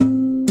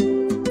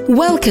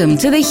Welcome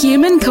to the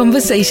Human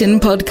Conversation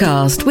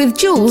podcast with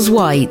Jules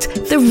White,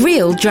 the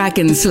real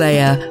dragon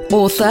slayer,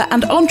 author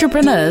and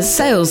entrepreneur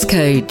sales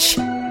coach.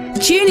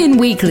 Tune in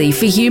weekly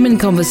for human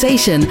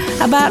conversation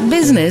about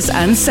business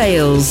and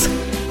sales.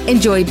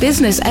 Enjoy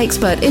business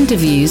expert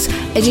interviews,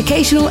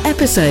 educational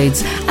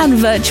episodes, and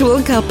virtual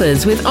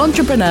cuppers with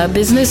entrepreneur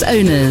business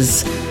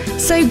owners.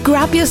 So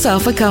grab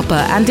yourself a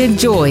cuppa and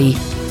enjoy.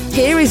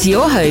 Here is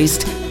your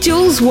host,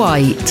 Jules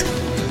White.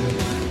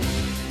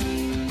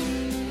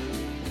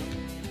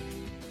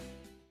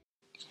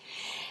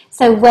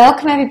 So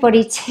welcome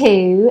everybody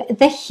to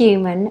the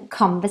Human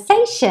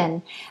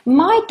Conversation.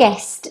 My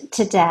guest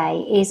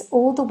today is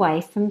all the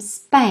way from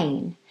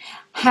Spain.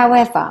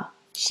 However,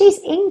 she's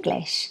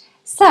English.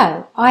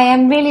 So I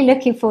am really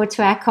looking forward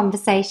to our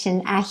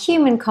conversation, our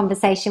human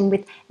conversation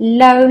with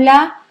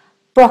Lola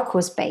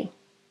Brocklesby.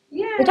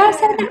 Yeah. Did I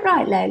say that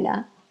right,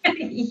 Lola?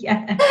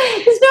 Yeah.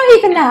 It's not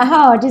even that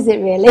hard, is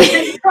it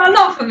really? Well,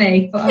 not for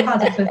me, but I've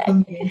had it for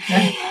some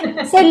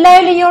years. So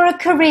Lola, you're a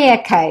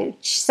career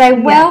coach. So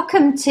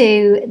welcome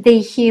to the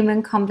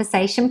Human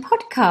Conversation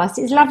podcast.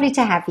 It's lovely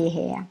to have you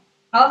here.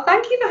 Oh,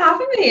 thank you for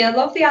having me. I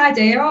love the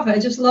idea of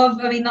it.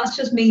 That's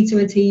just me to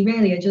a T,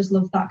 really. I just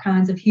love that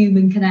kind of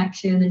human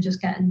connection and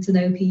just getting to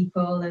know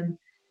people. And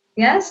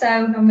yeah, so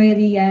I'm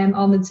really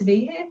honoured to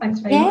be here. Thanks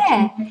very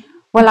much.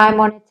 Well, I'm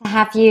honoured to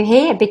have you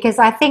here because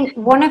I think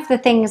one of the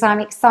things I'm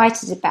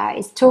excited about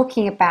is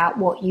talking about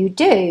what you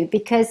do,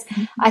 because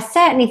I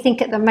certainly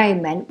think at the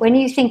moment, when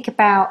you think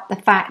about the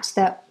fact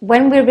that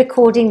when we're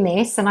recording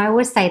this, and I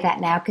always say that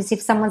now because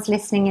if someone's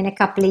listening in a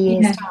couple of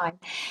years' time,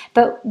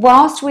 but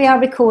whilst we are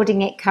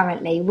recording it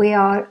currently, we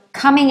are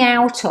coming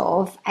out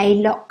of a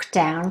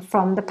lockdown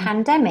from the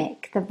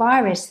pandemic, the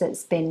virus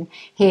that's been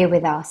here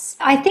with us.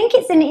 I think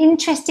it's an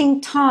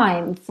interesting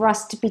time for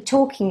us to be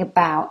talking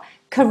about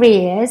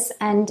careers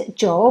and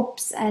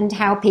jobs and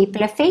how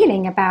people are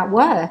feeling about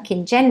work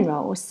in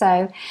general.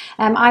 So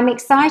I'm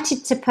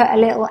excited to put a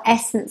little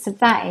essence of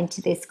that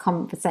into this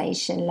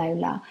conversation,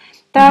 Lola.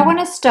 But I want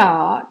to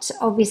start,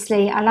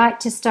 obviously, I like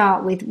to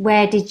start with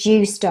where did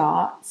you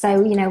start?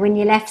 So, you know, when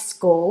you left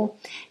school.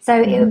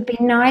 So it would be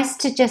nice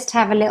to just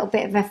have a little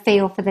bit of a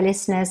feel for the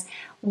listeners.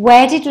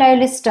 Where did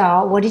Lola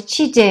start? What did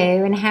she do?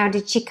 And how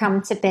did she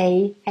come to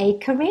be a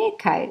career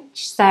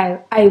coach?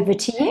 So over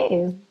to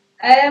you.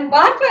 Well,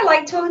 I quite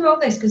like talking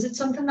about this because it's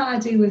something that I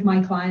do with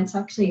my clients,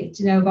 actually,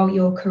 to know about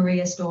your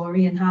career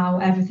story and how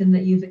everything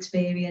that you've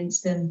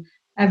experienced and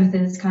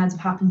everything that's kind of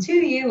happened to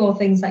you or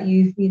things that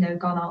you've,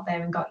 gone out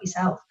there and got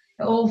yourself.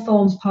 It all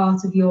forms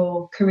part of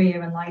your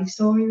career and life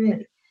story,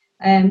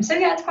 really. So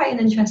yeah, it's quite an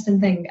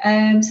interesting thing.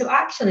 So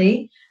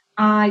actually,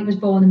 I was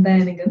born in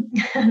Birmingham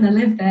and I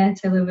lived there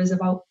till I was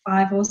about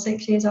 5 or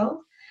 6 years old.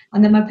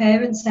 And then my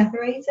parents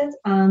separated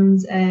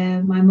and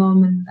my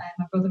mum and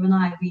my brother and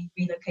I, we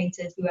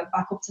relocated. We went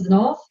back up to the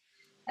north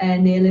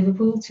near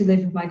Liverpool to live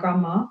with my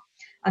grandma.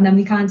 And then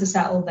we kind of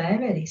settled there,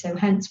 really. So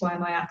hence why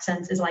my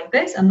accent is like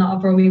this. I'm not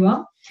a Broy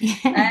one.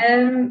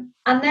 And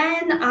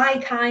then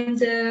I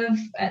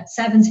at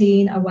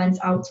 17, I went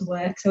out to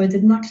work. So I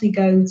didn't actually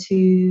go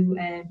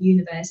to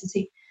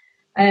university.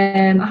 I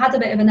had a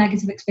bit of a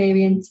negative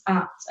experience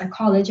at a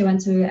college. I went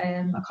to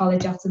a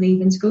college after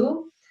leaving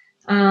school.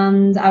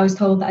 And I was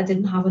told that I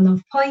didn't have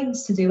enough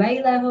points to do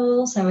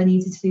A-level, so I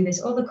needed to do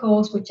this other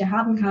course, which I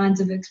hadn't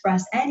kind of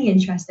expressed any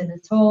interest in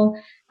at all.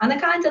 And I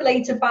kind of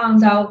later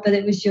found out that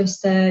it was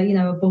just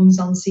a bums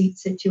on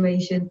seats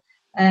situation.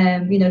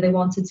 They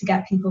wanted to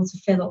get people to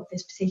fill up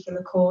this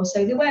particular course,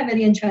 so they weren't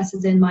really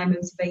interested in my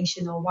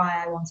motivation or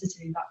why I wanted to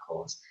do that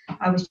course.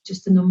 I was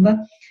just a number.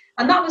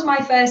 And that was my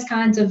first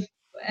kind of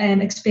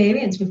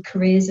experience with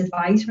careers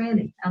advice,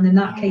 really, and in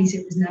that case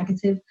it was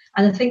negative.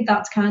 And I think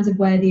that's kind of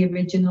where the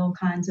original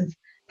kind of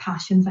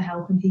passion for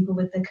helping people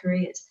with their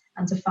careers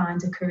and to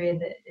find a career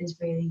that is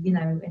really in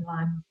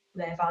line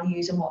with their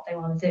values and what they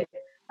want to do.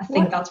 I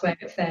think that's where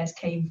it first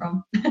came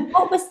from.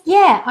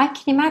 I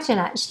can imagine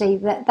actually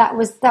that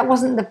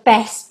wasn't the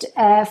best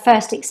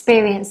first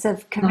experience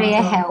of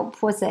career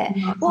help, was it?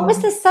 What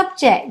was the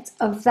subject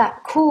of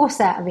that course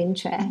out of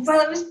interest?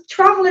 Well, it was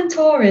travel and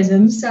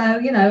tourism,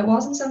 so it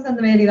wasn't something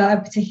really that I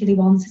particularly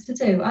wanted to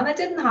do. And I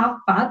didn't have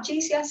bad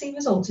GCSE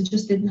results, I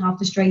just didn't have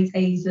the straight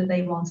A's that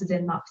they wanted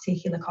in that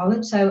particular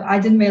college. So I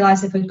didn't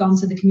realise if I'd gone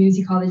to the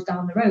community college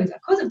down the road, I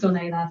could have done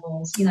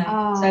A-levels, So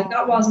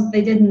that wasn't,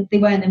 they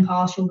weren't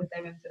impartial with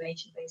their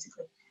information,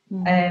 basically.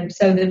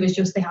 So there was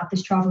just, they had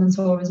this travel and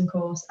tourism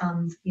course,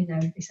 and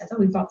they said,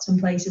 we've got some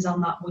places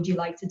on that, would you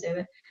like to do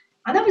it?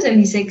 And I was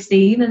only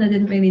 16 and I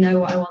didn't really know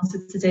what I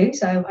wanted to do,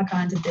 so I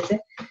kind of did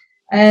it.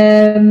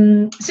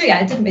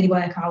 It didn't really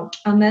work out.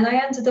 And then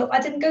I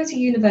didn't go to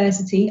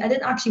university. I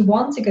didn't actually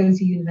want to go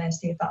to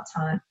university at that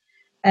time.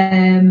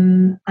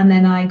 And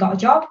then I got a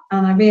job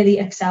and I really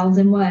excelled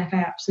in work. I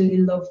absolutely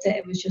loved it.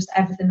 It was just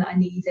everything that I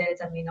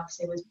needed. I mean,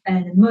 obviously I was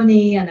earning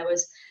money and I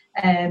was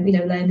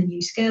learning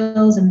new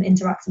skills and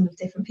interacting with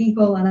different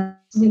people, and I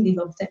absolutely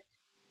loved it.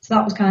 So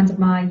that was kind of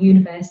my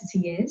university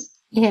years.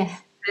 Yeah.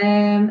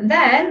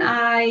 Then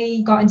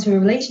I got into a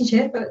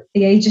relationship at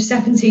the age of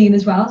 17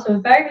 as well, so I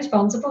was very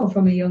responsible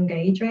from a young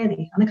age,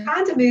 really. And I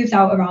kind of moved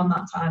out around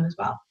that time as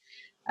well.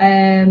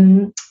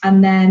 And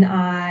then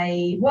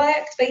I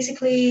worked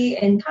basically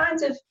in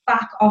kind of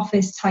back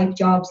office type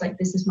jobs like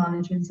business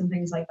management and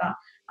things like that.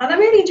 And I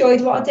really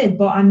enjoyed what I did,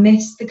 but I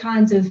missed the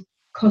kind of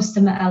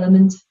customer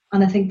element.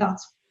 And I think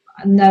that's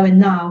knowing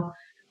now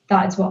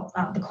that is what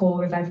at the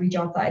core of every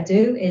job that I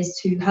do is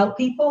to help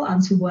people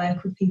and to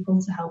work with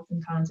people to help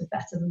them kind of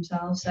better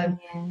themselves. So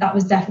that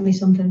was definitely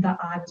something that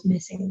I was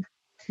missing.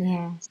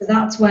 Yeah. So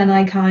that's when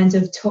I kind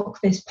of took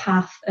this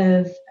path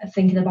of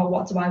thinking about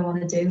what do I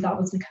want to do. That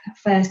was the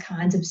first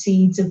kind of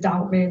seeds of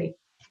doubt, really.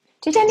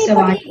 Did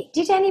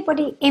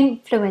anybody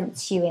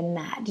influence you in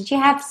that? Did you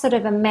have sort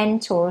of a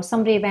mentor or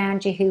somebody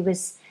around you who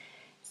was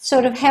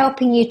sort of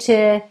helping you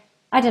to,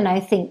 I don't know,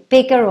 think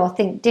bigger or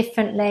think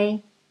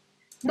differently?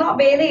 Not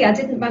really. I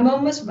didn't.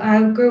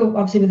 I grew up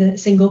obviously with a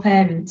single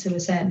parent to a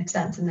certain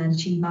extent, and then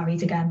she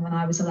married again when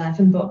I was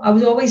 11. But I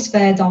was always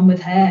spurred on with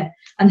her,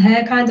 and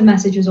her kind of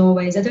message was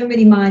always, I don't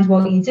really mind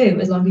what you do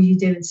as long as you're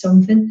doing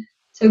something.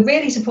 So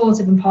really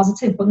supportive and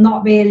positive, but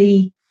not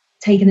really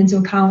taking into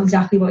account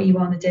exactly what you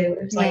want to do.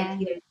 It was like,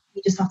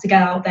 you just have to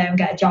get out there and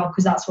get a job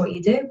because that's what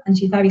you do. And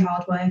she's very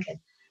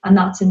hardworking, and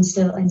that's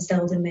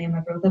instilled in me and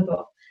my brother.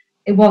 But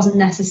it wasn't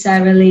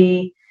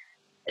necessarily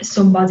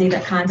somebody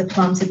that kind of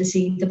planted the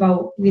seed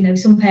about,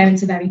 some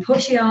parents are very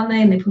pushy, aren't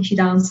they? And they push you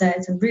down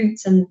certain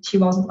routes, and she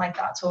wasn't like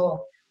that at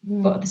all.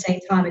 But at the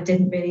same time, I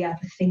didn't really ever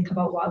think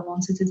about what I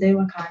wanted to do.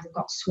 I kind of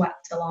got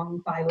swept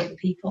along by other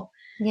people.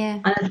 Yeah.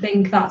 And I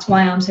think that's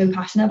why I'm so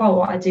passionate about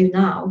what I do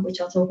now,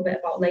 which I'll talk a bit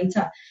about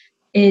later,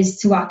 is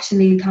to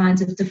actually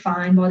kind of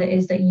define what it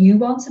is that you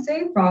want to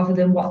do rather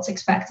than what's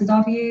expected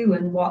of you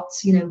and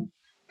what's,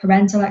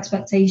 parental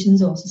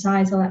expectations or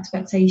societal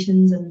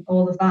expectations and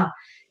all of that.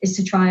 Is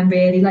to try and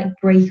really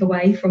break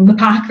away from the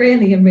pack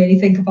really and really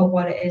think about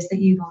what it is that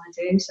you want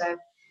to do. So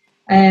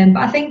but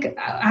I think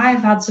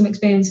I've had some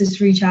experiences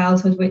through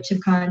childhood which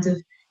have kind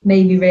of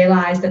made me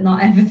realise that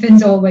not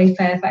everything's always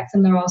perfect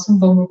and there are some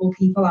vulnerable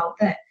people out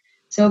there.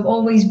 So I've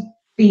always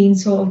been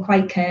sort of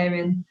quite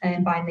caring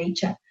by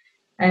nature,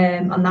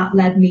 and that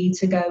led me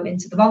to go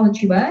into the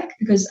voluntary work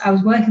because I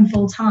was working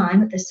full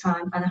time at this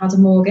time and I had a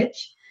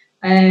mortgage.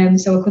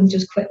 So I couldn't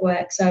just quit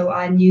work. So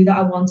I knew that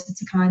I wanted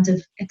to kind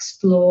of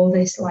explore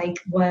this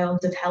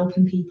world of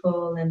helping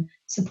people and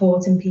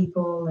supporting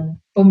people and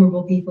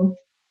vulnerable people.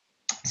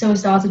 So I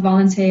started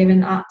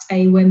volunteering at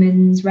a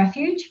women's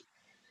refuge.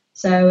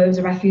 So it was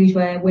a refuge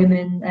where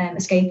women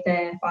escaped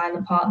their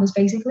violent partners,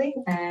 basically.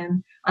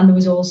 And there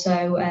was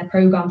also a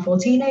programme for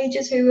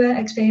teenagers who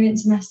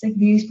experienced domestic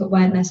abuse but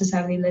weren't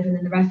necessarily living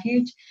in the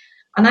refuge.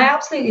 And I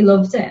absolutely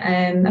loved it.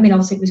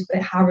 Obviously it was a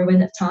bit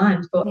harrowing at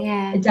times, but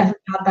it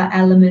definitely had that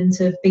element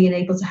of being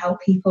able to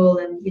help people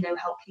and,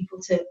 help people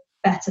to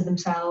better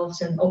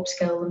themselves and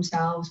upskill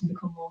themselves and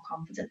become more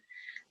confident.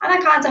 And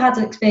I kind of had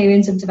an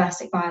experience of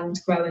domestic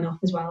violence growing up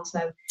as well.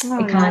 So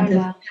it kind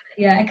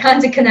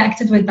of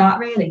connected with that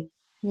really.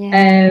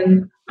 Yeah.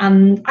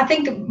 And I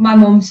think my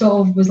mum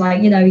sort of was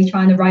like, you're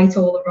trying to right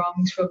all the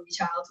wrongs from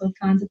your childhood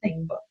kind of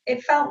thing. But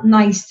it felt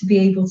nice to be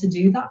able to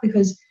do that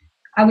because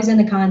I was in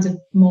a kind of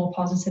more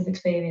positive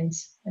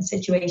experience and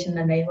situation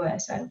than they were.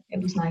 So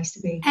it was nice to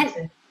be able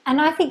to.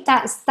 And I think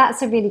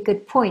that's a really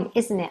good point,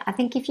 isn't it? I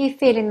think if you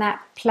feel in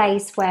that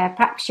place where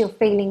perhaps you're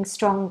feeling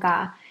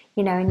stronger,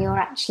 and you're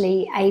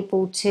actually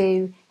able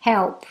to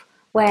help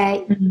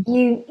where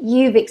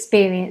you've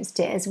experienced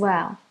it as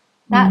well.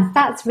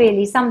 That's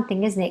really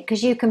something, isn't it?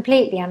 Because you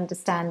completely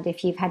understand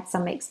if you've had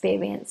some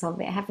experience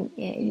of it, haven't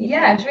you?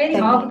 Yeah, it was really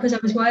hard because I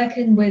was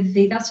working with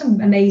that's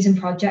some amazing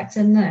projects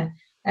in there.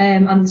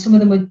 And some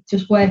of them were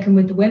just working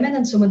with the women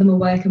and some of them were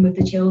working with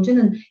the children.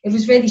 And it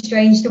was really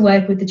strange to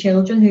work with the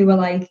children who were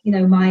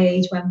my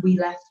age when we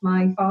left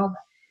my father,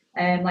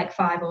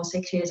 5 or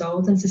 6 years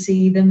old, and to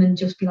see them and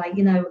just be like,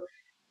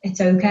 it's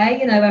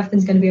okay,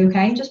 everything's going to be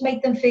okay, and just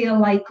make them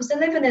feel because they're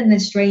living in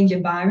this strange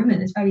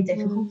environment. It's very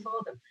difficult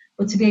for them.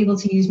 But to be able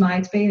to use my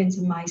experience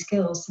and my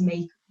skills to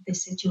make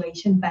this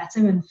situation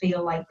better and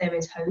feel like there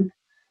is hope.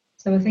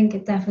 So I think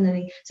it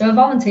definitely. So I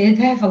volunteered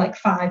there for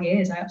 5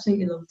 years. I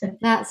absolutely loved it.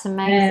 That's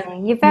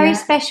amazing. You're very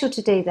special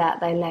to do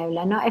that, though,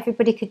 Lola. Not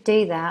everybody could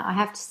do that, I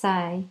have to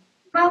say.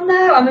 Well,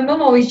 no.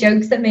 Mum always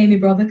jokes that me and my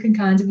brother can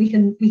we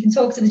can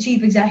talk to the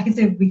chief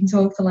executive. We can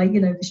talk to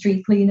the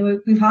street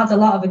cleaner. We've had a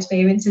lot of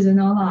experiences in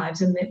our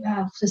lives, and it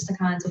helps us to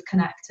kind of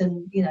connect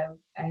and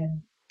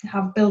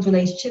build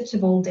relationships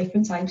with all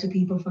different types of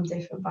people from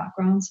different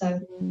backgrounds. So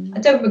I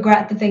don't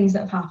regret the things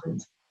that have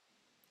happened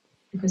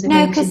because it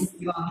makes you who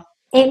you are.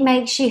 It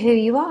makes you who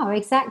you are,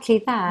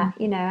 exactly that.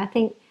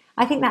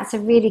 I think that's a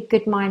really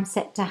good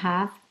mindset to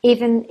have,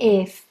 even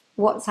if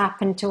what's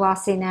happened to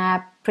us in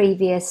our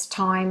previous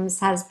times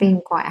has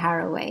been quite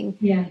harrowing.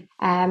 Yeah.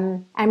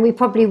 And we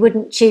probably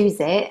wouldn't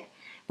choose it,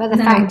 but the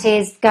fact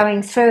is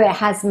going through it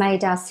has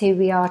made us who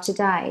we are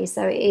today.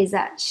 So it is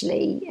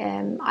actually,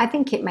 I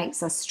think it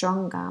makes us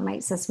stronger,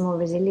 makes us more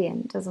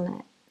resilient, doesn't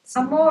it?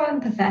 I'm more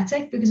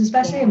empathetic because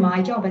especially in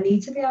my job, I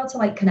need to be able to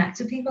like connect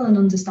with people and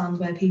understand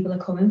where people are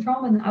coming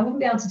from. And I wouldn't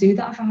be able to do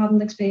that if I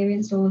hadn't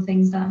experienced all the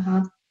things that I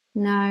had.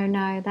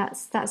 No,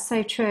 that's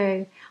so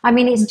true. I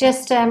mean, it's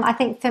just, I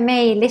think for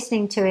me,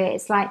 listening to it,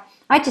 it's like,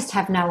 I just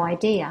have no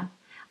idea.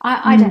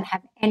 I don't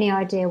have any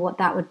idea what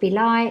that would be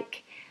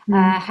like,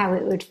 how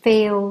it would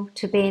feel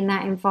to be in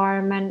that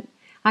environment.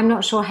 I'm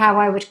not sure how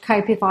I would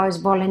cope if I was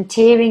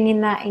volunteering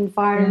in that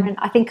environment.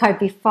 I think I'd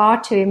be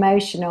far too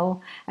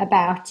emotional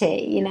about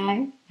it, you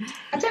know?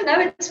 I don't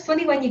know. It's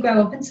funny when you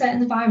grow up in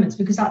certain environments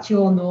because that's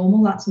your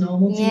normal, that's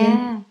normal to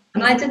you.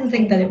 And I didn't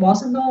think that it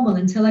wasn't normal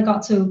until I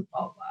got to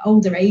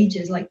older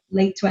ages, like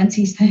late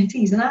 20s,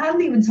 30s. And I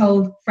hadn't even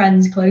told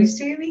friends close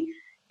to me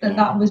that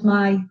that was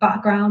my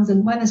background.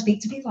 And when I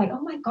speak to people, like, oh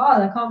my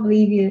God, I can't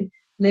believe you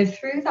lived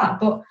through that.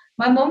 But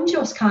my mum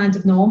just kind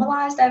of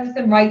normalised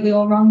everything, rightly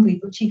or wrongly.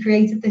 But she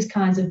created this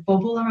kind of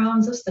bubble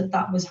around us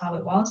that was how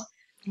it was.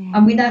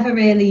 And we never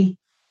really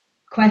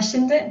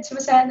questioned it to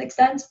a certain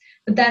extent.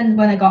 But then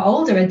when I got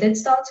older, I did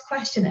start to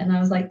question it. And I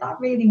was like, that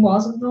really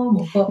wasn't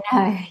normal. But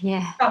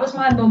that was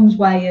my mum's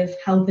way of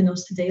helping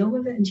us to deal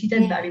with it. And she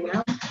did very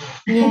well.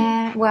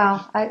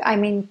 Well, I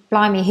mean,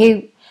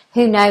 blimey,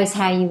 who knows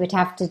how you would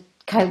have to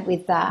cope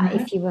with that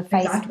if you were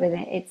faced with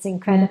it. It's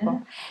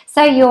incredible.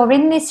 So you're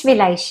in this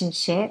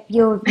relationship.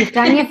 You've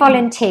done your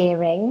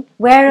volunteering.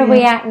 Where are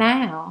we at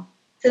now?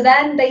 So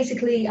then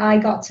basically I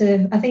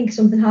think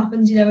something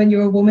happens, you know, when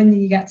you're a woman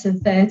and you get to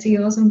 30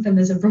 or something,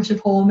 there's a rush of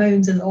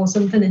hormones or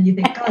something and you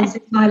think, God, this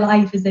is my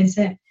life, is this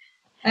it?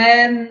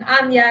 And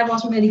I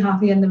wasn't really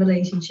happy in the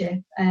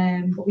relationship,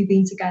 but we've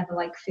been together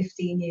like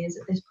 15 years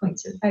at this point,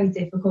 so it's very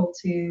difficult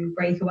to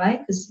break away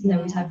because, you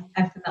know, he's had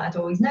everything that I'd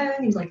always known.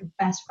 He was like a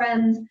best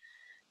friend,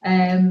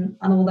 and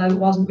although it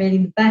wasn't really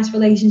the best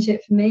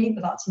relationship for me,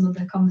 but that's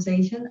another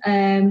conversation,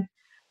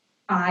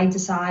 I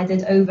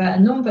decided over a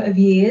number of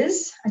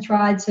years, I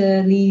tried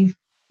to leave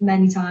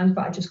many times,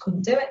 but I just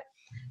couldn't do it.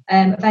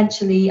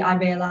 Eventually, I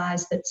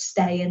realised that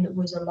staying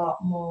was a lot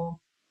more,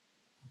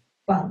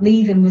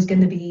 leaving was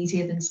going to be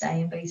easier than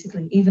staying,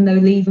 basically. Even though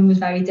leaving was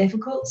very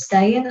difficult,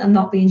 staying and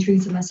not being true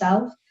to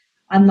myself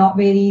and not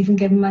really even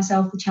giving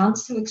myself the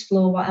chance to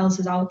explore what else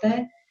is out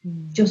there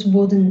just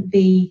wouldn't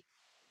be,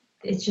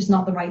 it's just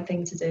not the right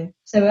thing to do.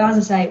 So as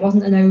I say, it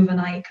wasn't an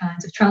overnight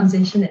kind of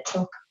transition. It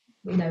took,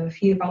 you know,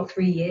 about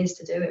 3 years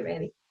to do it,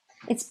 really.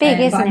 It's big,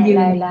 isn't it,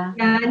 Lola?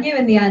 I knew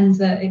in the end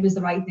that it was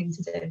the right thing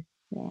to do.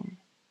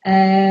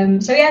 I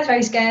was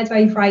very scared,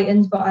 very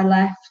frightened, but I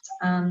left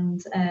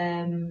and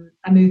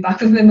I moved back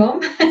with my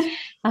mum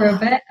for a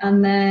bit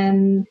and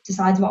then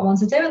decided what I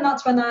wanted to do. And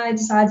that's when I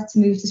decided to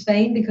move to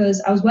Spain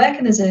because I was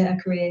working as a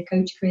career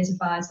coach, careers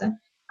advisor,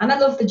 and I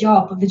loved the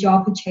job, but the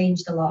job had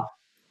changed a lot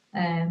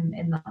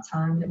in that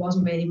time. It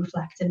wasn't really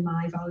reflecting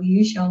my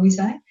values, shall we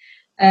say.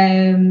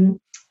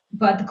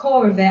 But at the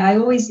core of it, I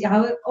always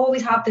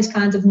have this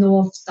kind of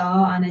North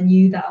Star, and I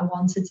knew that I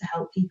wanted to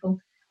help people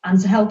and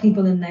to help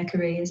people in their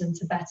careers and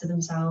to better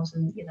themselves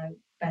and, you know,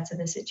 better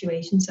their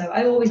situation. So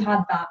I always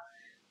had that.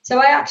 So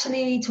I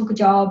actually took a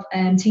job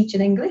teaching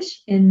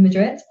English in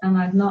Madrid, and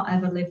I've not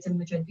ever lived in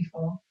Madrid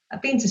before.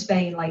 I've been to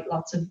Spain like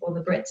lots of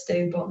other Brits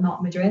do, but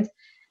not Madrid.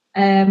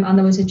 And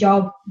there was a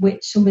job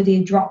which somebody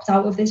had dropped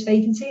out of this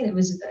vacancy, and it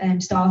was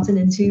starting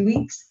in 2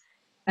 weeks.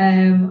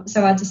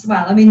 So I just,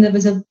 there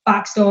was a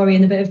backstory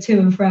and a bit of to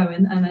and fro,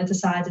 and I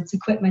decided to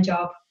quit my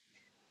job,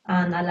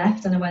 and I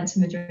left and I went to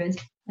Madrid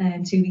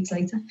 2 weeks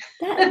later.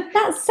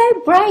 That's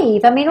so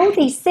brave. I mean, all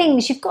these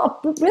things, you've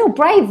got a real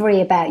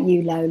bravery about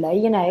you, Lola,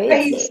 you know.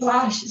 Brave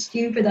 /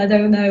 stupid, I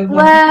don't know.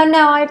 Well,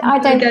 no,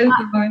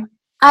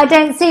 I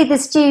don't see the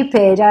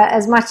stupid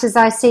as much as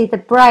I see the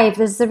brave.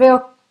 There's a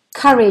real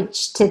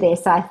courage to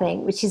this, I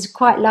think, which is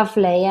quite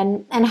lovely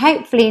and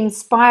hopefully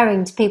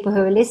inspiring to people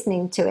who are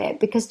listening to it,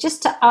 because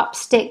just to up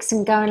sticks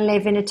and go and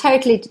live in a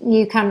totally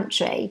new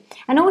country,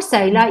 and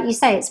also, like you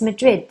say, it's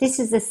Madrid. This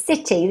is a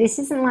city. This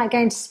isn't like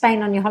going to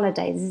Spain on your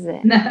holidays, is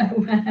it?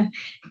 No,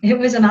 it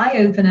was an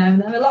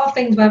eye-opener. A lot of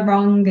things went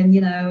wrong, and,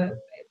 you know,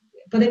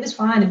 but it was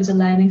fine. It was a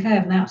learning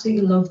curve, and I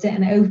absolutely loved it,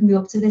 and it opened me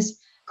up to this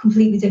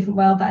completely different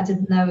world that I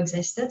didn't know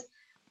existed.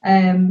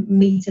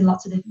 Meeting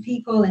lots of different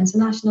people,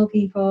 international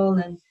people,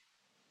 and,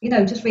 you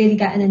know, just really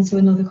getting into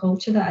another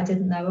culture that I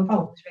didn't know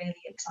about was really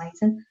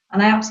exciting.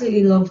 And I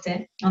absolutely loved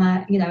it. And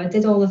I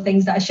did all the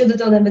things that I should have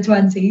done in my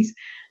 20s,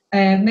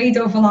 made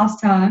up for last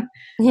time,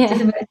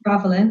 did a bit of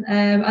travelling.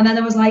 And then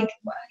I was like,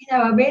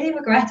 I really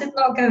regretted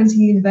not going to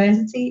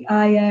university.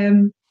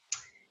 I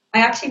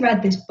actually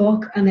read this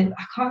book, and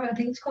I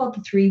think it's called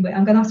I'm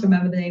going to have to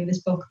remember the name of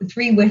this book, The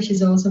 3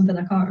 Wishes or something,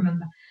 I can't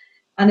remember.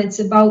 And it's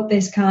about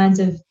this kind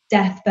of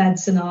deathbed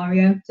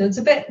scenario. So it's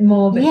a bit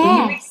morbid. Yes.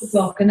 You read the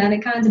book and then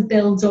it kind of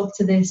builds up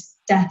to this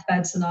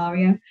deathbed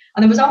scenario.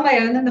 And I was on my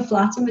own in the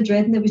flat in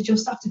Madrid, and it was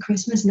just after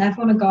Christmas and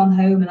everyone had gone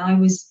home and I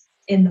was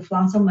in the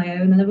flat on my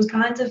own. And it was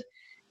kind of,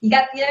 you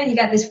get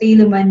this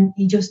feeling when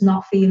you're just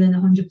not feeling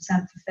 100%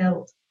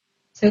 fulfilled.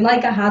 So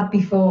like I had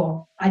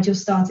before, I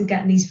just started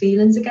getting these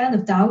feelings again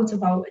of doubt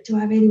about, do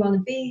I really want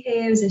to be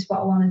here? Is this what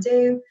I want to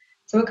do?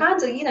 So it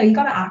kind of, you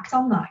got to act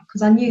on that,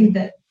 because I knew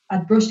that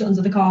I'd brushed it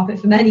under the carpet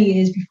for many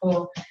years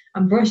before,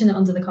 and brushing it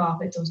under the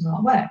carpet does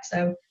not work.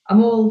 So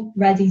I'm all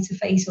ready to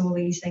face all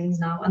these things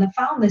now. And I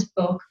found this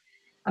book,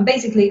 and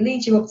basically it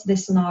leads you up to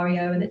this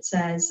scenario, and it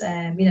says,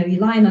 you're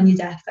lying on your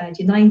deathbed,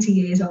 you're 90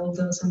 years old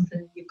or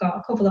something, you've got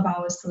a couple of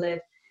hours to live,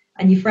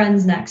 and your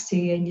friend's next to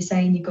you, and you're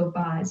saying your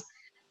goodbyes.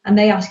 And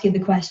they ask you the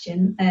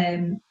question,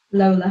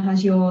 Lola,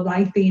 has your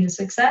life been a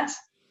success?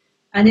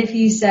 And if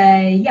you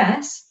say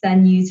yes,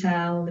 then you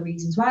tell the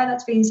reasons why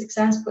that's been a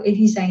success. But if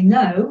you say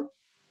no,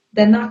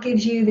 then that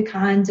gives you the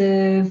kind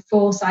of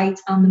foresight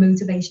and the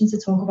motivation to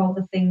talk about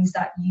the things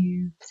that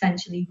you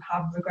potentially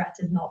have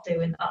regretted not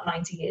doing at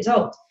 90 years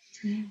old.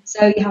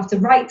 So you have to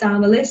write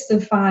down a list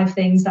of 5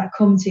 things that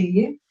come to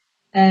you.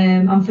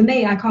 And for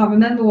me, I can't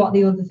remember what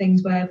the other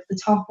things were, but the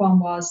top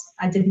one was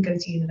I didn't go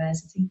to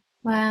university.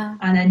 Wow.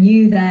 And I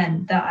knew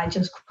then that I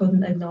just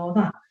couldn't ignore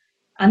that.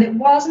 And it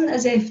wasn't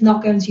as if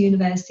not going to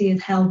university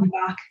had held me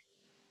back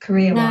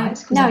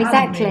career-wise. No,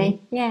 exactly.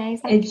 Really. Yeah,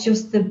 exactly. It's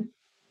just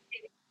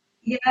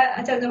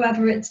I don't know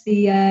whether it's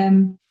the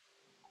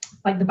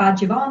like the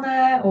badge of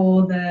honour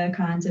or the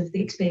kind of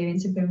the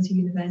experience of going to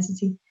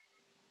university.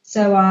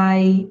 So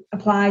I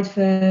applied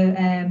for,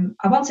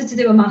 I wanted to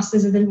do a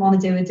master's. I didn't want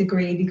to do a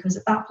degree, because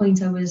at that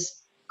point I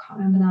was, I can't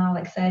remember now,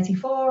 like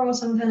 34 or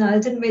something. I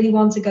didn't really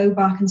want to go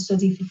back and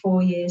study for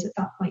 4 years at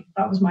that point.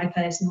 That was my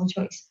personal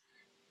choice.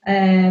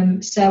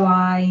 So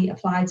I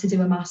applied to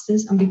do a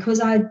master's, and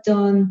because I'd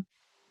done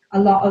a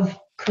lot of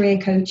career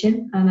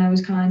coaching, and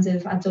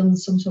I'd done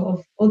some sort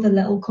of other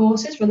little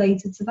courses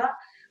related to that,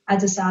 I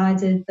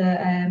decided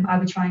that I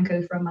would try and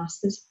go for a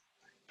master's.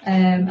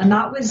 And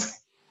that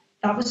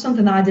was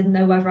something that I didn't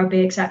know whether I'd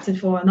be accepted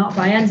for or not,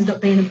 but I ended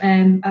up being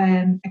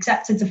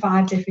accepted to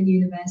 5 different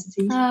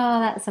universities. Oh,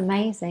 that's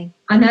amazing.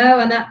 I know,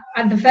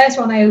 and the first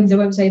one I opened, I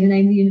won't say the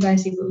name of the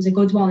university, but it was a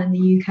good one in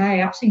the UK. I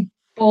actually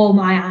bawled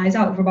my eyes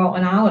out for about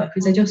an hour,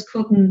 because I just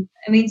couldn't,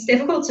 it's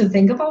difficult to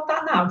think about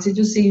that now, because it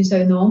just seems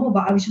so normal,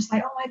 but I was just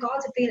like, oh my God,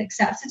 I've been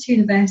accepted to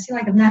university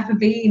like I've never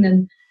been,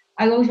 and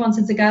I always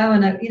wanted to go,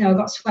 and I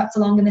got swept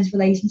along in this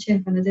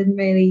relationship, and I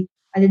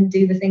didn't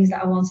do the things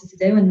that I wanted to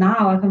do, and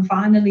now I can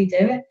finally do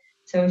it.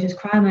 So I was just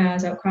crying my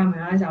eyes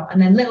out.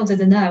 And then little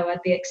did I know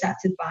I'd be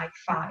accepted by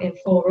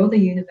 4 other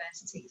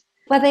universities.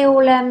 Were they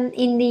all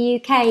in the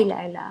UK,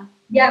 Lola?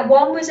 Yeah,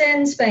 one was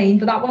in Spain,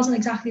 but that wasn't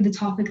exactly the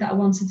topic that I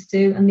wanted to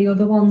do. And the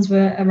other ones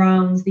were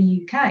around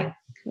the UK.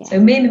 Yeah. So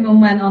me and my mum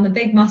went on a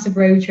big, massive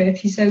road trip.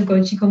 She's so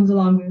good. She comes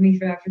along with me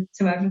to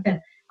everything.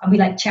 And we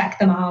checked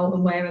them out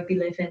and where I'd be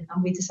living.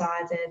 And we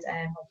decided,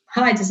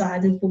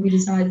 but we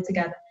decided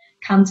together,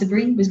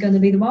 Canterbury was going to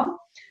be the one.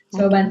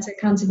 So I went to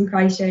Canterbury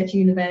Christchurch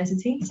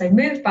University. So I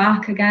moved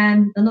back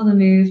again, another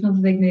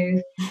big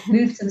move.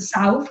 Moved to the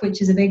south, which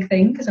is a big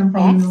thing, because I'm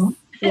from the north.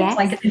 Yes. It's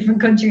like a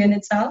different country in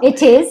itself.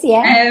 It is,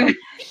 yeah.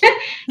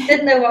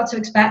 Didn't know what to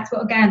expect,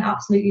 but again,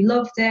 absolutely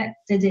loved it.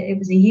 Did it. It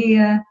was a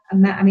year.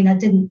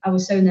 I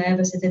was so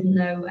nervous. I didn't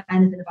know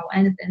anything about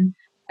anything.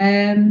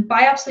 But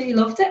I absolutely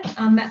loved it.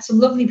 I met some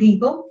lovely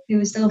people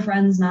who are still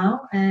friends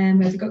now.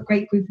 We had a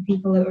great group of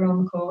people that were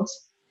on the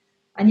course.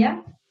 And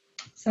yeah.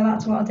 So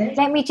that's what I did.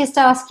 Let me just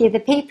ask you, the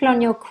people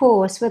on your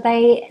course, were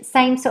they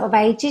same sort of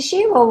age as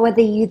you, or were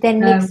you then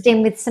mixed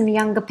in with some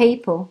younger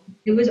people?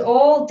 It was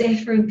all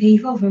different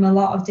people from a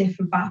lot of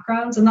different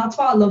backgrounds, and that's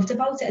what I loved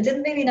about it. I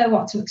didn't really know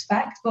what to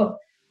expect, but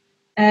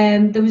I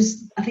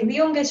think the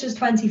youngest was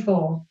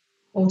 24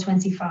 or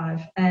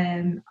 25.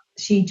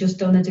 She'd just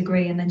done a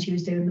degree, and then she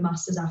was doing the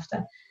master's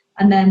after.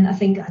 And then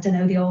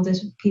the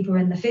oldest people were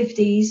in the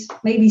 50s,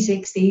 maybe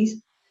 60s.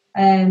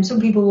 Some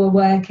people were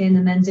working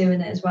and then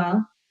doing it as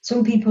well.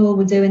 Some people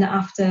were doing it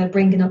after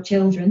bringing up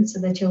children,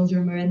 so their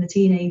children were in the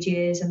teenage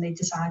years and they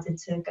decided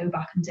to go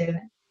back and do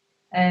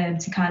it,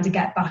 to kind of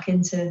get back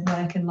into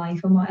working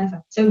life and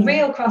whatever. So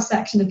real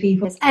cross-section of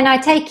people. And I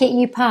take it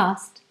you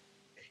passed?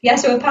 Yeah,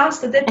 so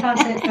I did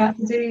pass it. I had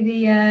to do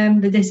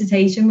the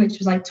dissertation, which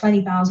was like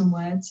 20,000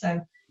 words,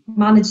 so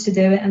managed to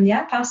do it, and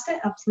yeah, passed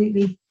it.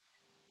 Absolutely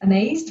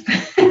amazed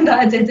that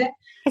I did it.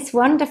 It's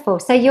wonderful.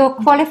 So your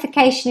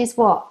qualification is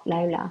what,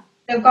 Lola?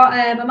 I've got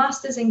a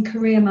master's in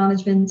career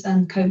management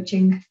and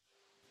coaching,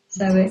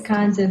 so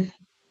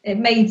it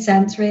made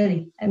sense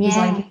really. It was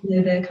like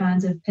the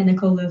kind of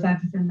pinnacle of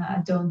everything that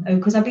I'd done,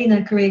 because I've been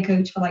a career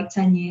coach for like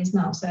 10 years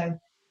now, so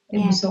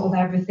it was sort of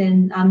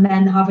everything, and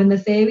then having the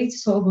theory to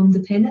sort of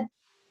underpin it.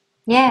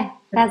 Yeah,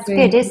 that's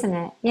really good, isn't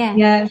it?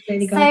 Yeah, it's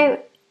really good.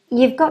 So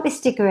you've got this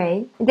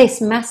degree,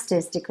 this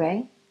master's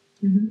degree.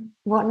 Mm-hmm.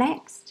 What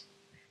next?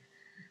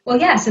 Well,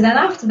 yeah, so then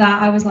after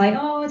that, I was like,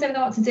 I don't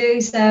know what to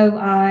do. So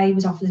I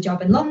was offered a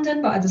job in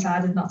London, but I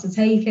decided not to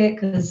take it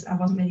because I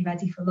wasn't really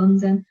ready for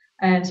London.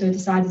 So I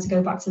decided to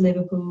go back to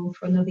Liverpool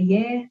for another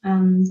year,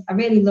 and I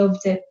really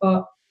loved it,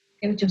 but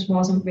it just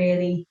wasn't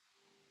really,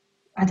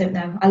 I don't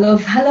know. I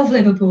love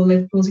Liverpool.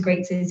 Liverpool's a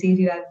great city if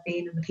you've ever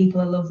been, and the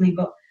people are lovely,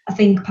 but I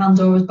think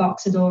Pandora's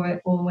box had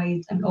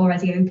already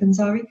opened,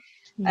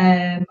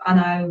 and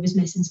I was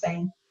missing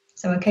Spain.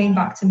 So I came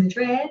back to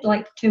Madrid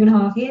like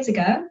 2.5 years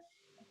ago.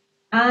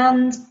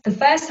 And the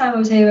first time I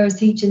was here, I was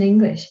teaching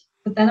English.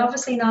 But then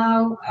obviously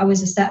now I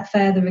was a step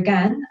further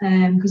again,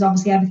 because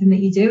obviously everything that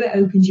you do, it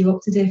opens you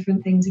up to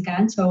different things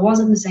again. So I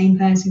wasn't the same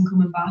person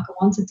coming back. I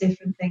wanted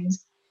different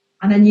things.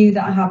 And I knew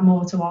that I had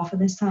more to offer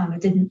this time. I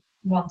didn't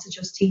want to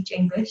just teach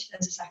English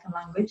as a second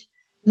language.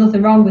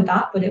 Nothing wrong with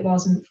that, but it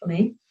wasn't for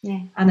me.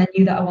 Yeah. And I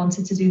knew that I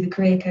wanted to do the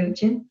career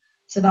coaching.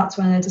 So that's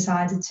when I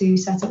decided to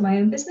set up my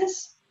own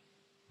business.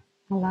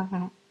 I love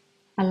it.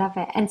 I love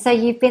it. And so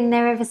you've been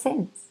there ever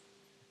since?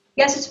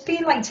 Yes, it's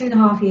been like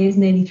 2.5 years,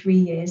 nearly 3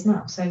 years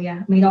now. So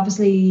yeah, I mean,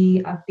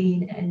 obviously I've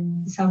been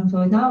in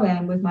self-employed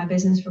now with my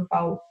business for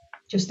about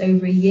just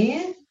over a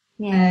year.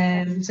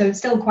 Yeah. So it's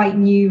still quite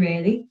new,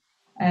 really.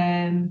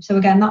 So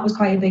again, that was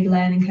quite a big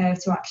learning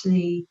curve to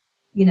actually,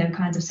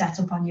 kind of set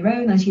up on your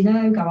own, as you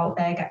know, go out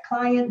there, get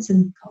clients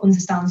and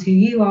understand who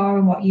you are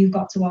and what you've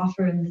got to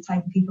offer and the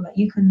type of people that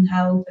you can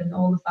help and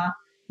all of that.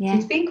 Yeah. So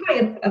it's been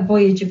quite a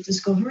voyage of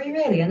discovery,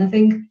 really. And I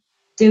think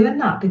doing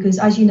that, because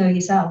as you know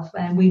yourself,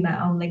 we met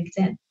on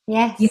LinkedIn.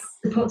 Yes. You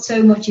have to put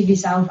so much of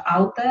yourself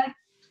out there.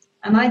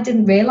 And I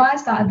didn't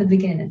realise that at the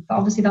beginning, but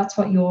obviously that's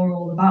what you're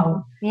all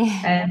about.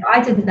 Yeah.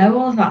 I didn't know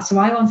all of that, so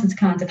I wanted to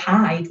kind of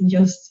hide and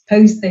just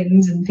post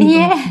things and people.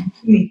 Yeah.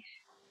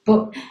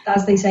 But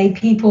as they say,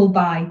 people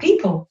buy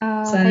people.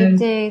 Oh, so they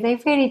do.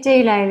 They really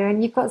do, Lola.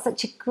 And you've got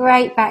such a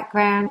great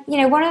background.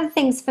 One of the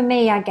things for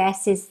me, I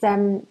guess, is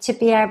to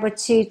be able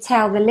to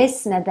tell the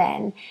listener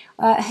then,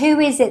 who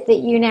is it that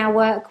you now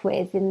work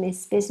with in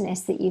this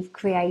business that you've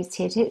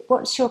created?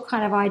 What's your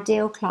kind of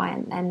ideal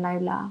client then,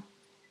 Lola?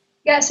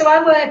 Yeah, so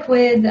I work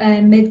with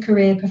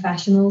mid-career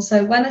professionals.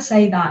 So when I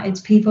say that,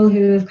 it's people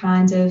who have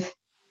kind of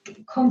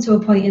come to a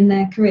point in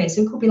their career.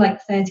 So it could be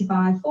like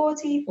 35,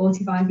 40,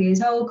 45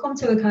 years old, come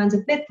to a kind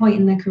of midpoint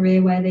in their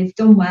career where they've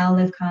done well,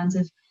 they've kind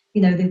of,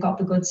 they've got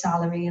the good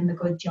salary and the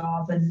good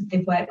job and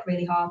they've worked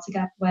really hard to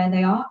get where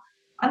they are.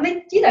 And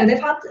they've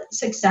had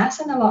success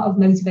and a lot of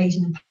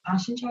motivation and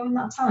passion during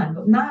that time.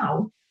 But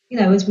now,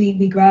 as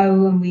we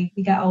grow and we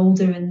get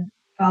older and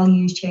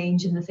values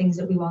change and the things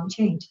that we want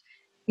change,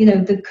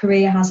 the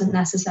career hasn't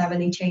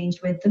necessarily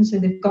changed with them. So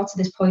they've got to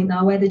this point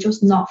now where they're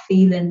just not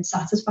feeling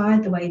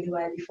satisfied the way they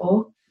were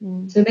before.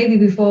 So maybe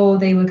before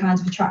they were kind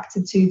of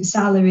attracted to the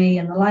salary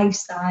and the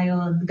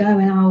lifestyle and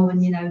going out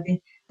and,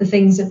 the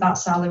things that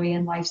salary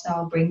and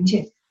lifestyle brings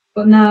you.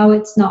 But now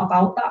it's not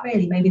about that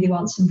really. Maybe they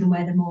want something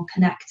where they're more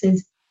connected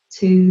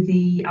to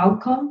the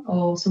outcome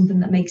or something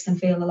that makes them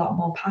feel a lot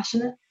more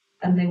passionate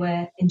than they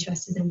were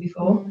interested in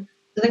before.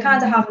 So they're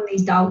kind of having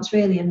these doubts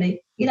really, and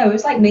they,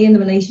 it's like me in the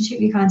relationship,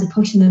 you're kind of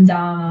pushing them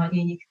down, aren't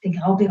you? And you're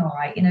thinking, I'll be all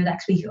right,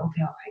 next week it'll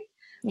be all right.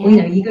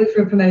 Yeah. Or, you go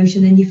for a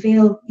promotion and you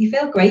feel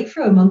great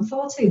for a month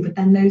or two, but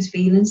then those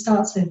feelings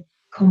start to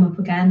come up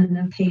again and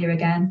appear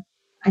again,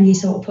 and you're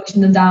sort of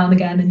pushing them down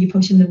again and you're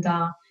pushing them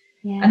down.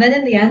 Yeah. And then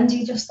in the end,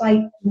 you're just like,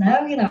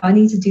 no, I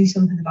need to do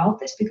something about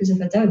this, because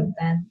if I don't,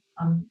 then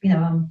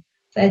I'm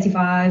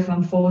 35,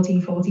 I'm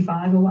 40,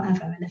 45 or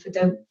whatever. And if I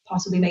don't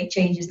possibly make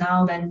changes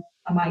now, then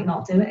I might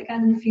not do it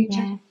again in the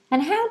future. Yeah.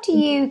 And how do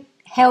you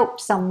help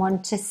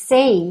someone to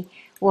see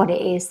what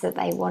it is that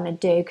they want to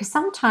do? Because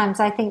sometimes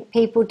I think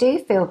people do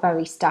feel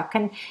very stuck.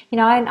 And,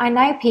 I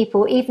know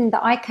people, even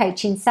that I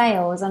coach in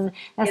sales, and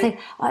they'll say,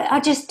 I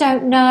just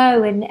don't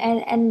know,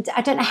 and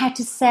I don't know how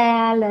to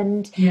sell.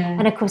 And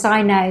of course,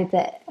 I know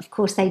that, of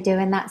course, they do,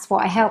 and that's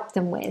what I help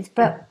them with.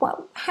 But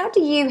how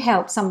do you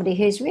help somebody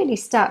who's really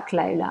stuck,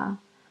 Lola?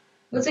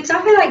 Well, it's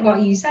exactly like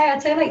what you say.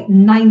 I'd say like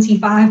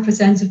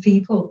 95% of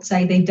people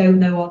say they don't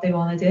know what they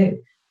want to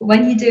do. But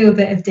when you do a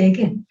bit of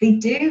digging, they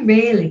do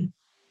really.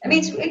 I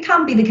mean, it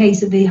can be the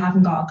case that they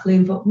haven't got a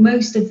clue, but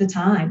most of the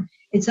time,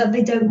 it's that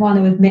they don't want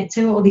to admit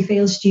to it, or they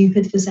feel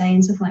stupid for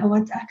saying something like, oh,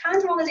 I kind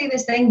of want to do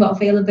this thing, but I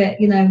feel a bit,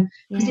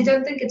 because they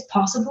don't think it's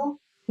possible.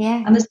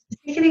 Yeah. And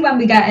particularly when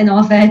we get in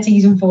our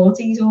 30s and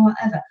 40s or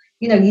whatever,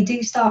 you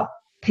do start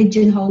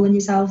pigeonholing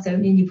yourself,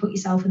 don't you? And you put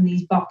yourself in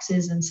these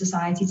boxes, and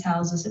society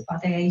tells us that by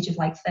the age of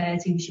like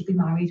 30 we should be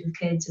married with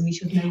kids and we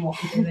should know what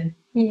we're doing.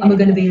 And we're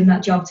going to be in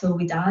that job till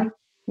we die.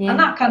 And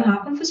that can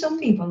happen for some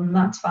people, and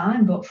that's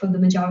fine, but for the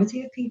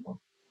majority of people,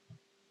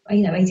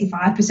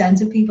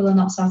 85% of people are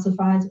not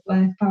satisfied at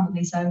work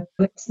apparently. So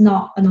it's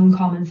not an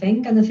uncommon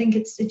thing, and I think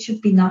it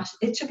should be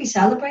it should be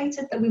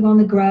celebrated that we want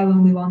to grow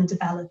and we want to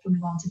develop and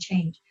we want to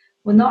change.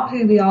 We're not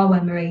who we are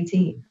when we're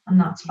 18, and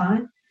that's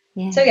fine.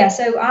 Yeah.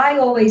 So I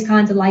always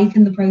kind of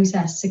liken the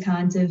process to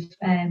kind of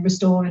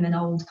restoring an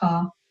old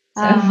car.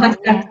 So my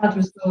stepdad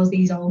restores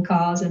these old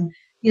cars, and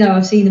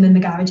I've seen him in the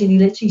garage, and he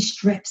literally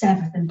strips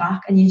everything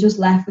back, and you're just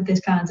left with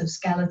this kind of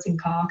skeleton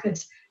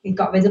carcass. You've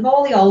got rid of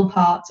all the old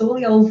parts, all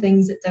the old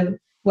things that don't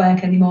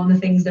work anymore, and the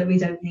things that we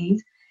don't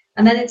need.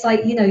 And then it's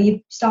like,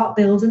 you start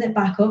building it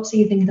back up. So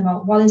you're thinking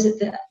about, what is it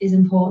that is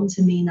important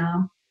to me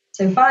now?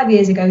 So 5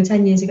 years ago,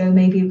 10 years ago,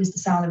 maybe it was the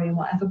salary and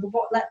whatever, but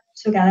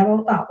let's forget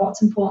about that.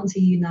 What's important to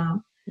you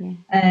now?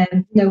 Yeah.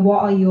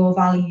 What are your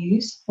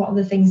values? What are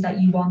the things that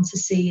you want to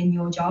see in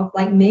your job?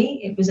 Like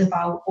me, it was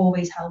about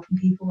always helping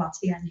people. That's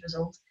the end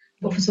result.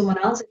 But for someone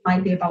else, it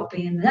might be about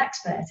being an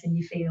expert in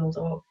your field,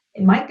 or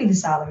it might be the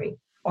salary.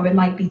 or it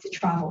might be to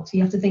travel. So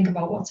you have to think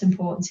about what's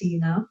important to you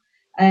now.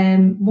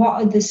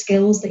 What are the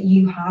skills that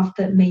you have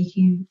that make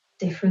you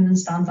different and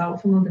stand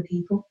out from other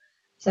people?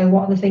 So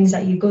what are the things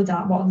that you're good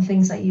at? What are the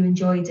things that you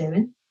enjoy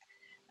doing?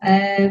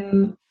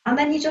 And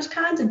then you're just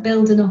kind of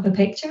building up a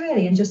picture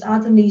really, and just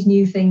adding these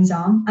new things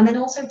on, and then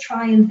also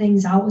trying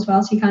things out as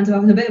well. So you're kind of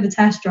having a bit of a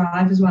test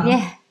drive as well.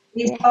 Yeah.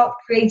 You start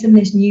creating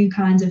this new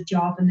kind of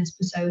job and this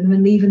persona,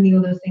 and leaving the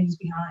other things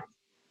behind,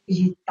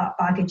 because that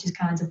baggage is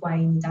kind of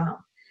weighing you down.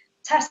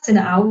 Testing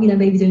it out,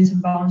 maybe doing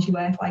some voluntary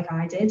work like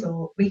I did,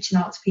 or reaching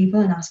out to people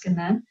and asking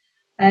them,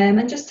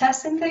 and just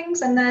testing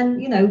things, and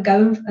then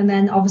going. And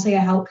then obviously I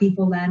help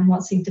people then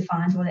once they've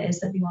defined what it is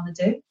that they want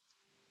to do,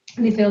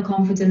 and they feel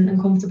confident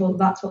and comfortable that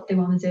that's what they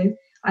want to do.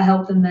 I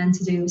help them then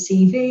to do a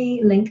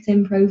CV,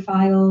 LinkedIn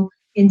profile,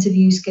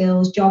 interview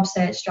skills, job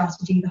search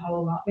strategy, the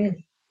whole lot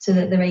really, so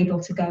that they're able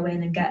to go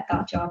in and get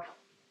that job.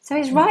 So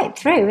it's right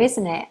through,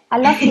 isn't it? I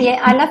love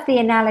the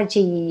analogy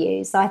you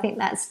use. I think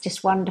that's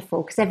just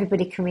wonderful, because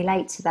everybody can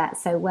relate to that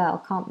so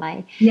well, can't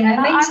they? Yeah,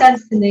 it makes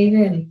sense to me,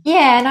 really.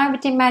 Yeah, and I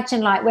would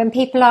imagine, like, when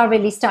people are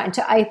really starting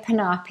to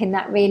open up in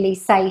that really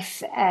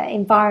safe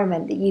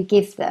environment that you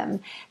give them,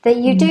 that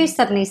you do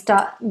suddenly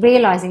start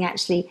realising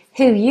actually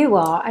who you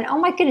are. And oh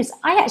my goodness,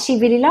 I actually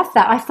really love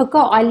that. I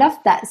forgot I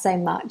loved that so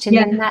much. And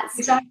then that's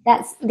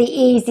the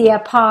easier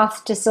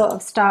path to sort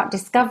of start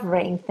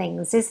discovering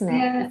things, isn't it?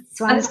 Yeah,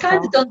 and it's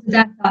kind of done to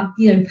death,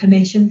 that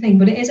permission thing,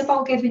 but it is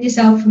about giving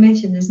yourself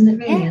permission, isn't it,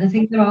 really? Yeah. And I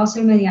think there are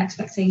so many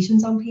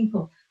expectations on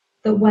people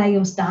that weigh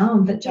us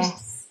down, that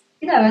just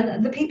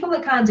and the people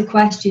that kind of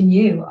question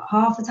you,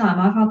 half the time,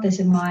 I've had this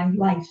in my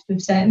life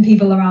with certain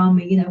people around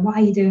me, why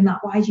are you doing that?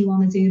 Why do you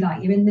want to do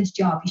that? You're in this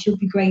job, you should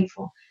be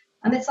grateful.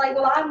 And it's like,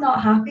 well, I'm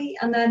not happy.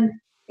 And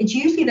then it's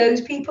usually those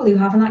people who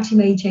haven't actually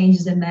made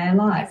changes in their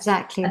lives.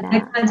 Exactly. And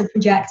they're kind of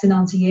projecting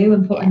onto you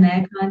and putting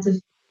their kinds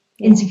of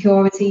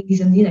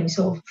insecurities and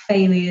sort of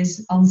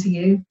failures onto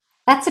you.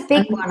 That's a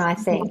big one, I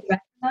think.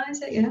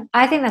 Recognize it, yeah.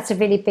 I think that's a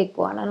really big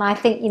one, and I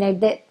think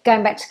that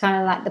going back to kind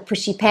of like the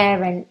pushy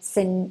parents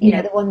and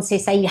the ones who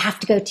say you have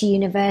to go to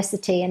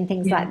university and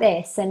things like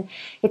this, and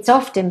it's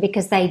often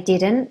because they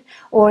didn't,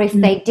 or if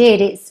they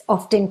did, it's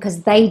often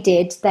because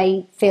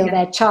they feel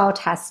their child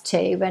has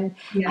to, and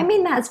I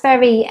mean that's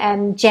very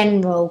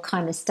general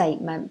kind of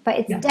statement, but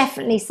it's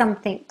definitely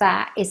something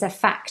that is a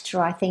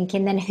factor, I think,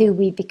 in then who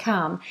we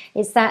become.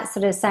 It's that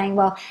sort of saying,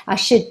 well, I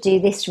should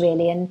do this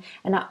really, and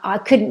I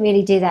couldn't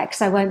really do that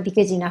because I won't be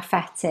good enough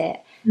at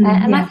it.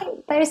 And I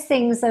think those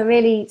things are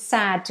really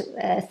sad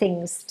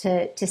things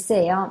to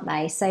see, aren't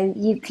they? So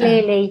you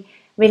clearly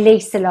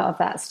release a lot of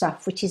that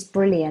stuff, which is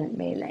brilliant,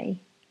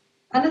 really.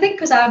 And I think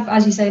because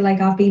as you say,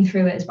 like I've been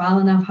through it as well,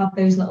 and I've had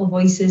those little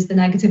voices, the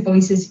negative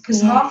voices, because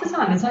half the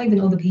time it's not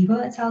even other people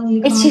that are telling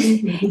you.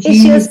 It's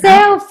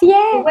yourself,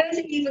 yeah. But where's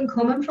it even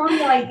coming from?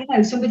 Like,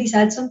 somebody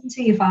said something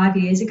to you 5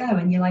 years ago,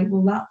 and you're like,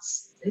 well,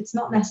 it's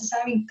not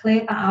necessary.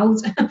 Clear that out.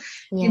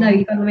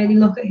 You've got to really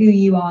look at who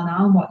you are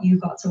now and what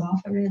you've got to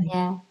offer, really.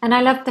 Yeah, and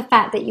I love the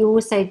fact that you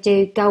also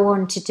do go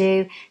on to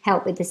do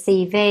help with the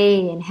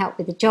CV and help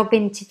with the job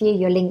interview,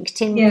 your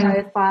LinkedIn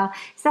profile.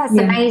 So that's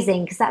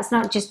amazing, because that's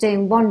not just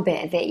doing one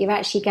bit of it. You're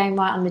actually going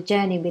right on the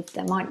journey with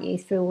them, aren't you?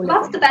 Through all of it.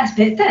 That's the best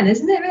bit, then,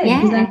 isn't it? Really,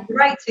 because they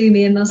write to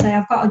me and they'll say,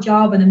 "I've got a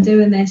job and I'm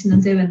doing this and I'm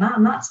doing that,"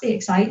 and that's the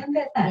exciting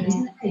bit, then,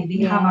 isn't it? Really,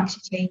 you have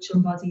actually changed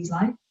somebody's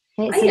life.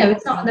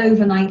 It's not an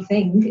overnight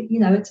thing.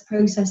 It's a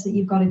process that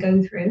you've got to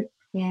go through.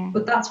 Yeah.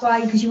 But that's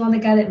why, because you want to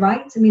get it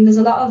right. I mean, there's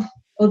a lot of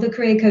other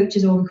career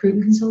coaches or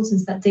recruitment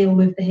consultants that deal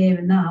with the here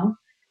and now,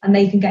 and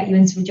they can get you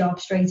into a job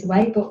straight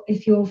away. But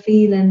if you're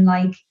feeling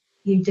like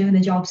you're doing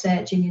a job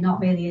search and you're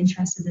not really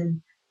interested in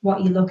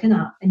what you're looking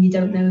at, and you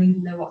don't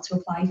even know what to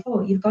apply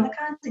for, you've got to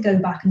kind of go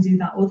back and do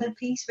that other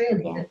piece,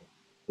 really.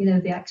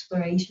 The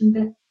exploration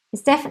bit.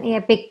 It's definitely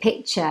a big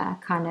picture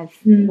kind of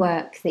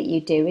work that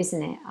you do,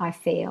 isn't it? I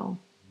feel.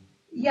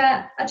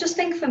 Yeah, I just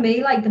think for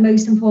me, like, the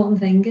most important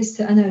thing is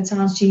I know it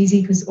sounds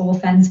cheesy because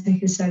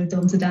authentic is so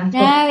done to death.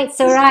 No,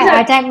 it's all right.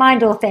 I don't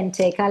mind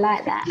authentic. I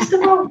like that. Just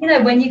about,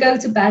 when you go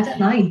to bed at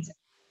night,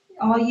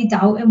 are you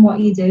doubting what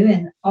you're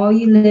doing? Are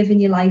you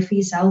living your life for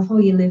yourself, or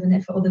are you living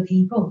it for other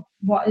people?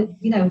 What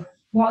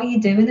are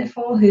you doing it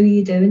for? Who are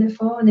you doing it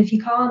for? And if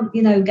you can't,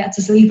 get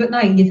to sleep at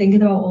night and you're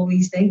thinking about all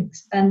these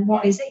things, then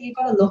what is it? You've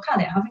got to look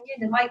at it, haven't you?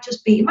 And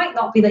it might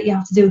not be that you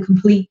have to do a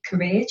complete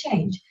career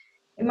change.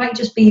 It might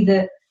just be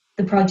that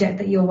the project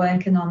that you're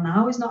working on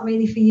now is not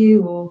really for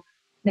you, or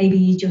maybe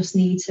you just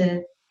need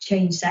to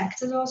change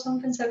sectors or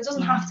something. So it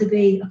doesn't have to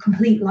be a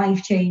complete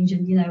life change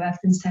and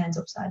everything's turned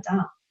upside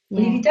down.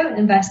 But if you don't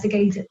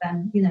investigate it,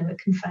 then it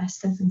can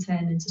fester and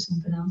turn into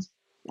something else.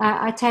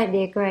 I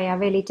totally agree. I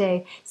really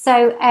do.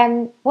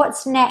 So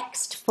what's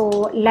next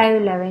for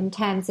Lola in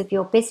terms of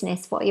your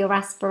business? What are your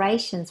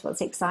aspirations?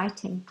 What's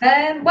exciting?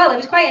 Well, it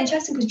was quite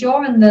interesting because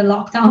during the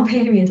lockdown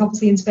period,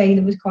 obviously in Spain,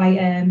 it was quite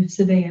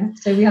severe.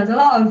 So we had a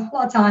lot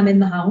of time in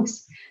the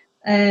house,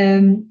 a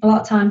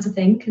lot of time to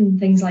think and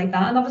things like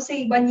that. And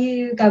obviously when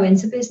you go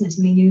into business,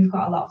 I mean, you've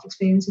got a lot of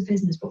experience with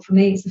business, but for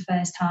me, it's the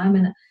first time.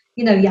 And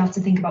you know, you have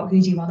to think about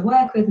who do you want to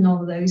work with and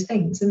all of those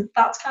things. And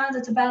that's kind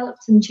of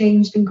developed and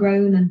changed and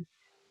grown, and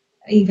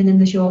even in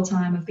the short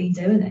time I've been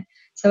doing it.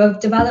 So I've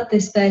developed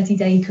this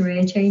 30-day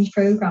career change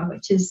program,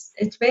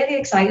 it's really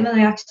exciting,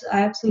 and I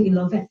absolutely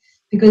love it,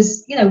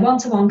 because, you know,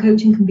 one-to-one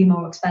coaching can be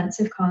more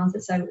expensive, can't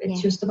it? So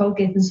it's just about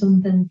giving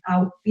something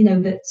out, you know,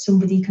 that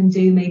somebody can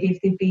do, maybe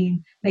if they've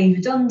been made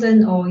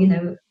redundant, or, you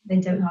know, they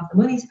don't have the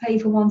money to pay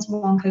for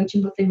one-to-one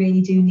coaching, but they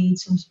really do need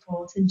some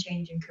support in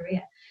changing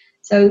career.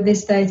 So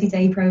this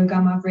 30-day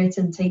program I've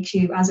written takes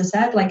you, as I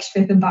said, like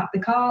stripping back the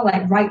car,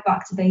 like right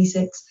back to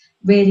basics,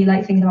 really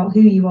like thinking about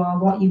who you are,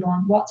 what you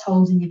want, what's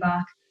holding you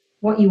back,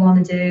 what you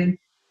want to do,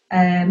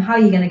 how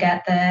you're going to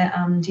get there,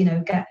 and, you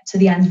know, get to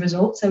the end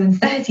result. So in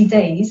 30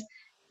 days,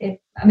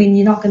 I mean,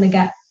 you're not going to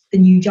get the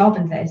new job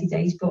in 30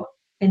 days, but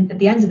at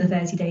the end of the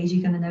 30 days,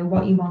 you're going to know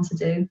what you want to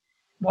do,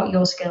 what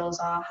your skills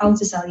are, how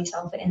to sell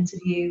yourself at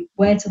interview,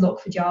 where to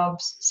look for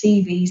jobs,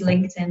 CVs,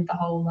 LinkedIn, the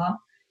whole lot.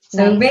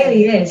 So it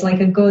really is like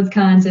a good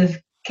kind of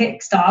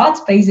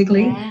kickstart,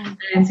 basically,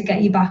 to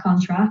get you back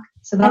on track.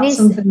 So that's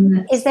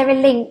something. Is there a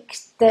link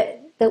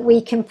that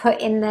we can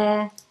put in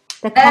the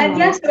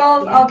yes,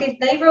 so I'll give.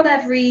 They run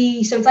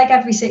so it's like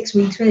every 6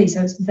 weeks, really.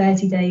 So it's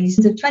 30 days.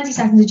 The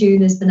 22nd of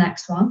June is the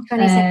next one.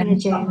 22nd of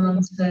June. That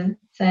runs for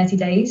 30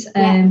 days. So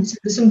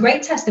there's some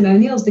great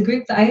testimonials. The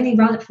group that I only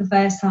ran it for the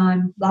first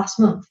time last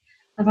month,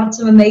 I've had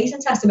some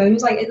amazing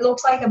testimonials. Like, it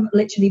looks like I've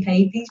literally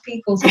paid these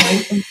people to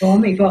wait them for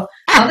me, but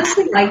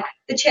honestly, like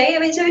the change. I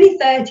mean, it's only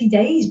 30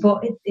 days,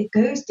 but it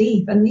goes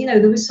deep. And, you know,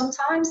 there was some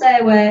times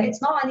there where it's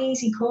not an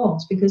easy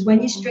course, because when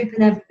you're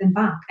stripping everything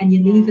back and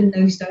you're leaving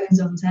no stones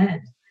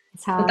unturned.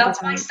 But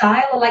that's my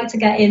style. I like to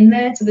get in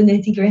there to the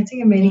nitty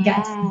gritty and really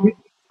get to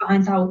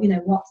find out, you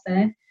know, what's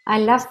there. I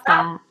love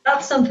that.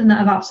 That's something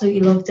that I've absolutely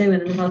loved doing,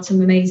 and I've had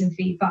some amazing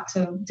feedback.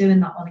 So I'm doing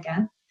that one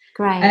again.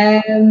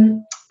 Great.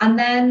 And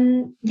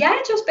then,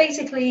 just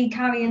basically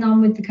carrying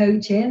on with the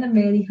coaching and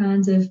really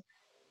kind of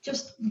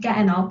just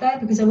getting out there,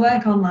 because I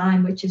work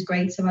online, which is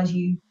great. So as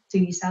you do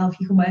yourself,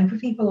 you can work with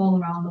people all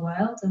around the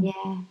world. And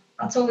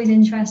that's always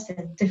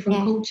interesting, different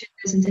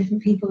cultures and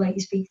different people that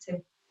you speak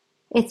to.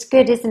 It's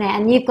good, isn't it?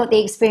 And you've got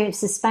the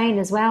experience of Spain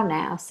as well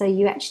now, so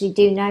you actually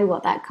do know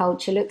what that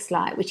culture looks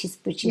like, which is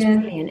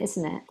brilliant,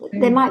 isn't it?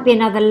 There might be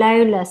another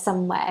Lola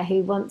somewhere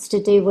who wants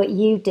to do what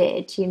you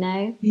did, you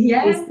know?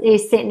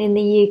 Who's sitting in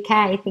the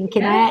UK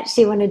thinking, I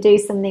actually want to do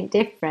something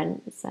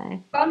different.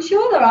 So, but I'm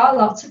sure there are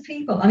lots of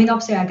people. I mean,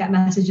 obviously I get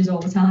messages all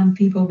the time,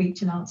 people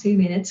reaching out to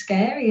me, and it's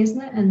scary,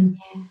 isn't it? And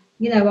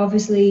you know,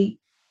 obviously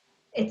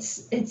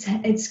it's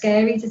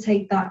scary to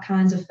take that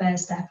kind of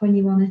first step when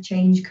you want to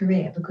change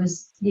career,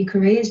 because your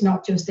career is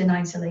not just in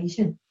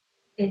isolation,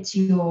 it's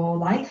your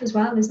life as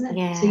well, isn't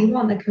it? So you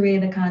want a career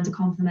that kind of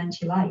complements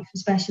your life,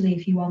 especially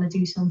if you want to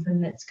do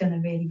something that's going to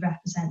really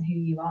represent who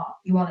you are.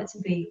 You want it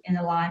to be in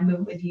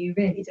alignment with you,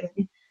 really, don't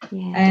you?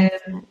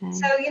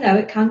 So, you know,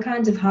 it can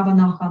kind of have a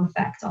knock-on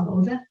effect on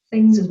other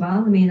things as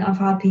well. I mean, I've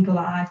had people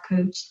that I've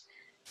coached,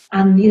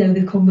 and, you know,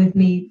 they come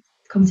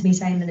to me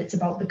saying that it's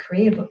about the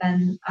career, but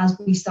then as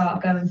we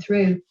start going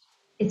through,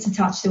 it's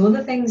attached to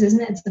other things, isn't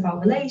it? It's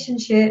about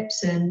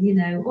relationships and, you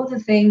know, other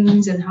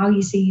things, and how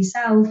you see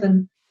yourself.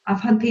 And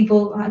I've had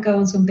people go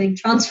on some big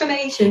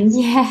transformations.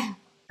 I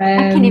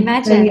can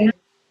imagine. So,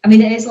 I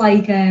mean, it is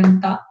like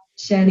that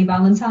Shirley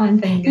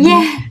Valentine thing,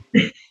 isn't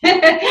it?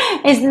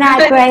 Isn't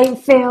that a great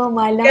film?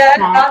 I love that.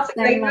 That's a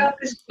great film,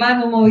 because my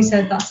mum always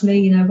said that to me,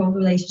 you know, about the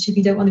relationship.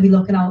 You don't want to be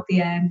looking out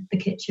the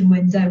kitchen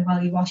window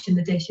while you're washing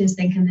the dishes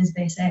thinking, is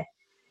this it?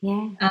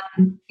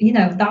 And, you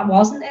know, that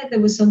wasn't it. There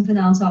was something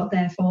else out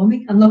there for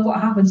me. And look what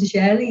happened to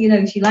Shirley. You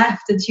know, she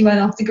left and she went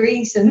off to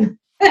Greece, and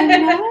I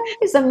know.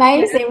 It's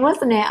amazing,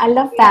 wasn't it? I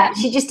love that.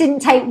 She just didn't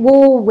take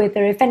Wall with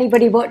her. If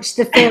anybody watched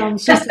the film,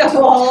 she just took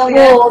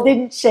Wall,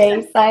 didn't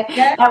she? So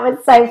that was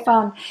so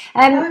fun.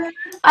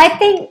 I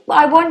think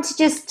I want to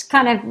just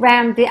kind of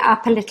round it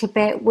up a little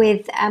bit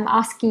with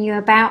asking you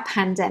about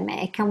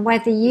pandemic, and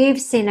whether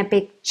you've seen a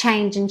big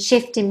change and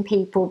shift in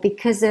people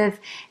because of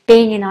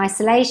being in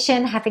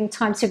isolation, having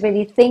time to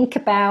really think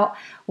about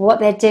what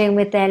they're doing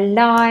with their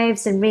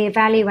lives and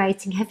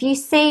reevaluating. Have you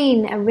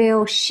seen a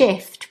real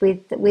shift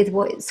with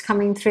what's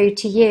coming through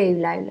to you,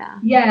 Lola?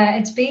 Yeah,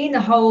 it's been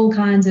a whole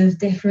kind of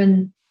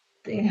different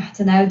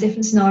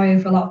scenario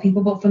for a lot of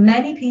people, but for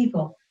many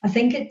people, I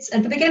think it's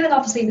at the beginning,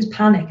 obviously it was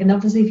panic, and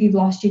obviously if you've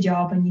lost your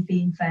job and you've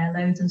been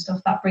furloughed and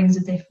stuff, that brings a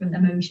different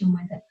emotion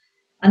with it.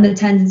 And the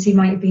tendency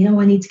might have been,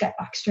 I need to get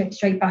back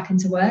straight back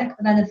into work.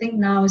 But then I think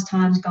now, as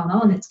time's gone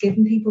on, it's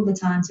given people the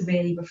time to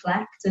really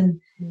reflect. And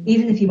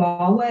even if you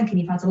are working,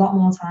 you've had a lot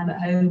more time at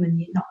home, and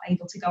you're not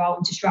able to go out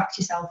and distract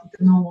yourself with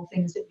the normal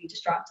things that we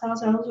distract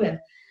ourselves with.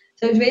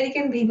 So it's really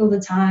given people the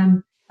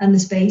time and the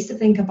space to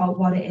think about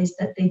what it is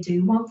that they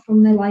do want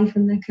from their life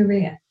and their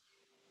career.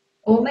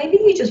 Or maybe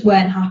you just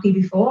weren't happy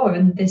before,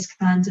 and this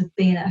kind of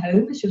being at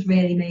home has just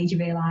really made you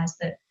realise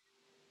that,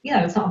 you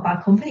know, it's not a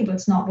bad company, but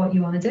it's not what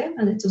you want to do,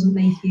 and it doesn't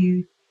make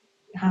you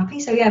happy.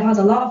 So yeah, I've had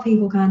a lot of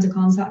people kind of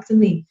contacting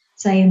me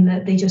saying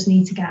that they just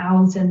need to get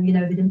out, and, you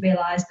know, they didn't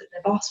realise that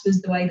their boss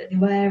was the way that they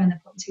were, and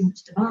they're putting too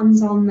much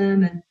demands on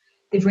them, and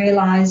they've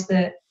realised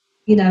that,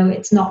 you know,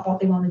 it's not what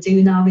they want to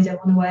do now. They don't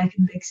want to work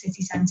in a big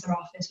city centre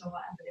office or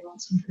whatever. They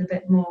want something a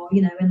bit more,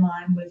 you know, in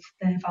line with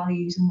their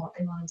values and what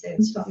they want to do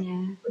and stuff.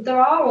 Yeah. But there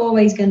are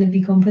always going to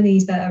be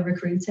companies that are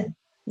recruiting,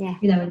 Yeah.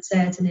 you know, in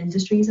certain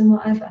industries and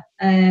whatever.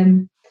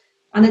 And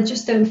I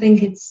just don't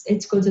think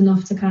it's good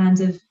enough to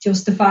kind of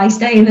justify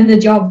staying in a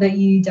job that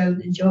you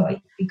don't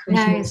enjoy because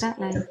No, you're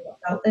exactly.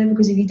 what's out there.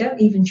 Because if you don't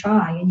even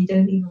try and you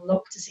don't even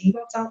look to see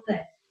what's out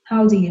there,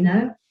 how do you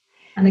know?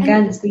 And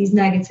again, it's these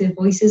negative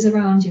voices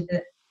around you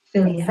that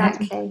fill your head.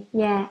 Exactly.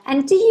 Yeah.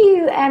 And do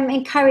you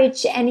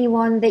encourage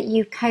anyone that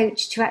you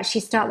coach to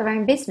actually start their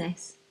own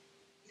business?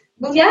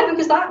 Well, yeah,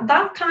 because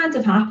that kind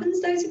of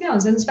happens, though, to be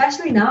honest, and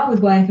especially now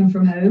with working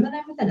from home and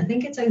everything, I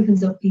think it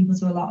opens up people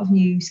to a lot of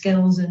new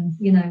skills and,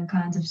 you know,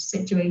 kind of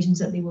situations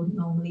that they wouldn't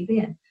normally be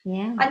in.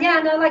 Yeah. And yeah,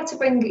 and I like to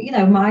bring, you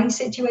know, my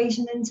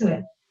situation into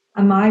it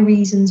and my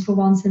reasons for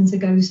wanting to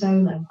go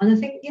solo. And I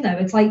think, you know,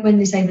 it's like when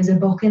they say there's a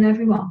book in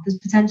everyone, there's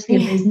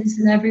potentially a business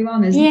in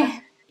everyone, isn't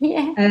there?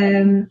 Yeah.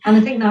 And I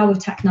think now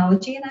with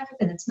technology and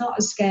everything, it's not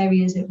as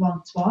scary as it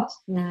once was.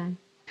 No.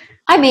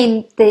 I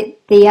mean,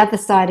 the other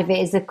side of it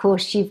is, of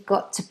course, you've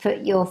got to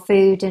put your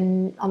food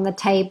on the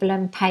table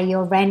and pay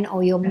your rent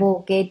or your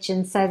mortgage,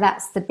 and so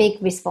that's the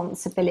big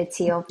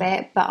responsibility of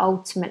it. But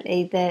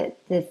ultimately,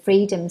 the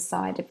freedom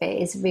side of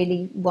it is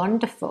really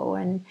wonderful.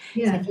 And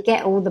so if you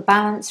get all the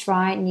balance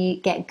right and you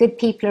get good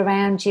people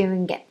around you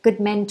and get good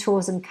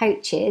mentors and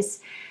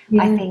coaches,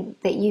 I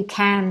think that you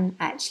can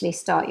actually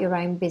start your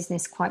own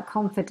business quite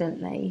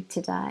confidently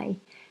today.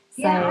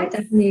 So, yeah, I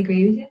definitely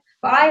agree with you.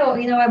 But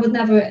I would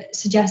never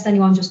suggest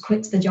anyone just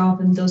quits the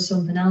job and does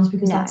something else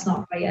because that's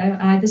not right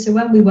either. So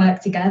when we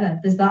work together,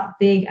 there's that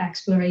big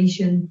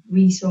exploration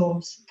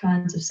resource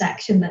kinds of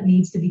section that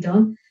needs to be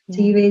done. Yeah.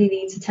 So you really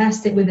need to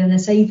test it within a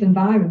safe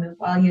environment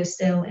while you're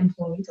still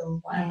employed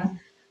or whatever.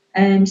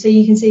 Yeah. So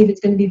you can see if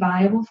it's going to be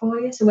viable for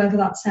you. So whether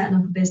that's setting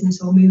up a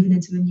business or moving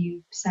into a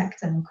new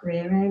sector or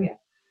career area,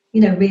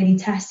 you know, really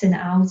testing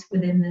it out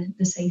within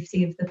the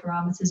safety of the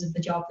parameters of the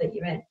job that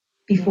you're in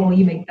before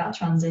you make that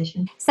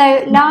transition.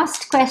 So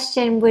last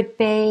question would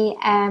be,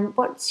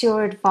 what's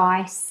your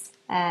advice,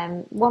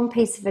 one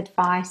piece of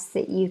advice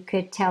that you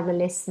could tell the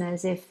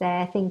listeners if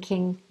they're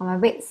thinking, I'm a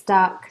bit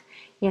stuck,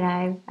 you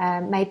know,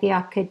 maybe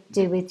I could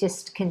do with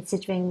just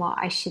considering what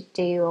I should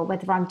do or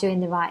whether I'm doing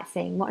the right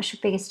thing. What's your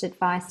biggest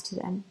advice to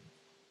them?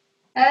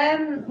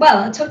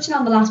 Well, touching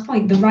on the last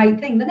point, the right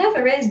thing, there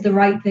never is the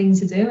right thing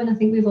to do. And I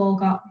think we've all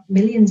got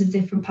millions of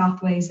different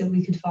pathways that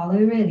we could follow,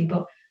 really.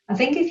 But I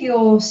think if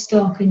you're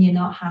stuck and you're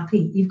not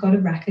happy, you've got to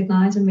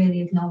recognise and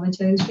really acknowledge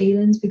those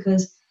feelings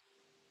because,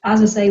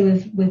 as I say,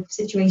 with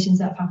situations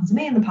that have happened to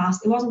me in the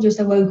past, it wasn't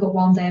just I woke up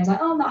one day, I was like,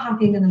 oh, I'm not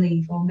happy, I'm going to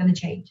leave or I'm going to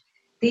change.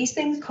 These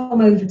things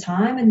come over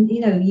time and, you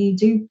know, you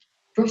do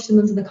brush them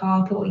under the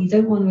carpet or you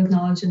don't want to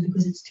acknowledge them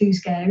because it's too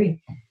scary.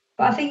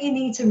 But I think you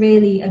need to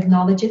really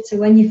acknowledge it. So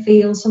when you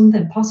feel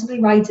something, possibly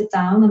write it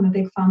down. I'm a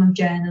big fan of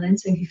journaling.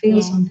 So if you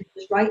feel something,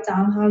 just write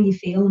down how you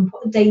feel and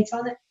put a date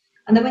on it.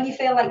 And then when you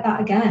feel like that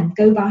again,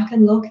 go back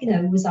and look, you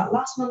know, was that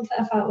last month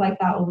that I felt like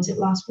that or was it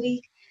last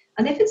week?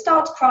 And if it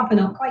starts cropping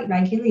up quite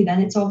regularly,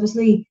 then it's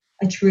obviously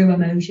a true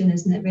emotion,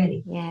 isn't it,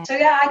 really? Yeah. So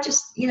yeah,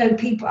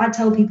 I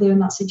tell people who are in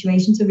that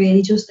situation to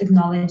really just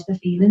acknowledge the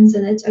feelings,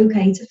 and it's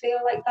okay to feel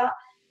like that.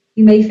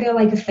 You may feel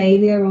like a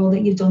failure or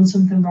that you've done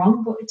something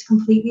wrong, but it's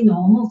completely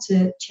normal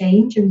to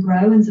change and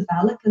grow and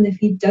develop. And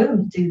if you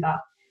don't do that,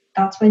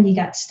 that's when you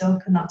get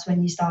stuck and that's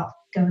when you start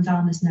going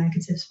down this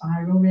negative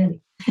spiral,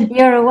 really.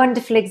 You're a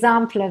wonderful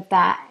example of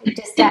that,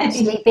 just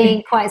actually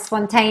being quite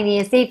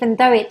spontaneous, even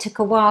though it took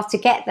a while to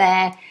get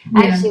there.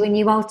 Actually, when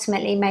you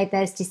ultimately made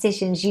those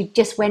decisions, you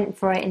just went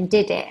for it and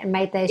did it and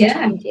made those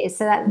changes.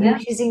 So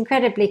which is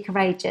incredibly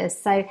courageous.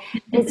 So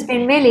it's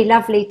been really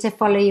lovely to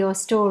follow your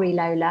story,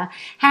 Lola.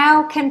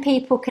 How can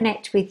people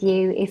connect with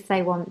you if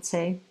they want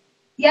to?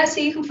 Yeah, so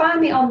you can find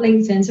me on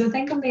LinkedIn. So I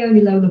think I'm the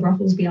only Lola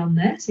Brocklesby on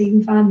there. So you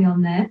can find me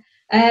on there.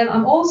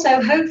 I'm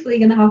also hopefully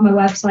going to have my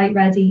website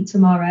ready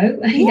tomorrow.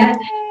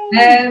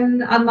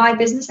 And my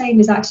business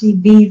name is actually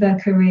Viva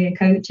Career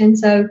Coaching.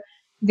 So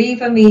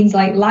Viva means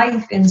like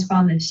life in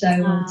Spanish, so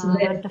to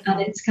live. Wonderful.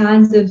 And it's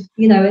kind of,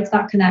 you know, it's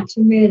that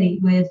connection really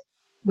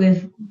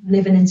with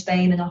living in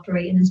Spain and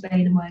operating in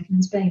Spain and working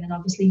in Spain, and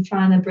obviously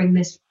trying to bring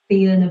this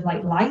feeling of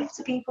like life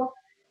to people.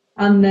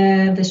 And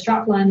the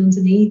strapline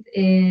underneath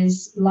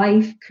is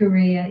life,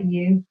 career,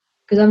 you,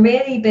 because I'm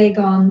really big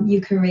on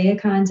your career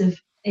kind of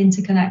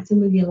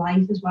interconnecting with your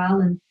life as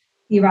well and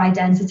your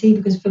identity,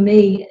 because for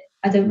me,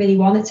 I don't really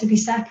want it to be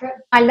separate.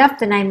 I love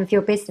the name of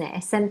your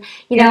business, and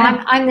you know,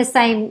 I'm the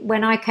same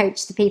when I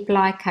coach the people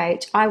I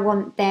coach. I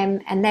want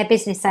them, and they're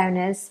business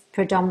owners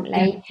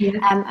predominantly,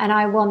 and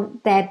I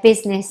want their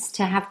business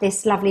to have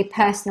this lovely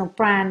personal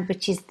brand,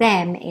 which is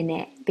them in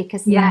it,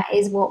 because that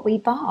is what we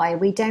buy.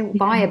 We don't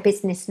buy a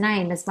business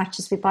name as much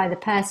as we buy the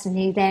person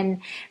who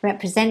then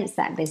represents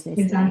that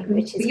business name,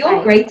 which is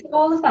You're great at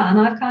all of that,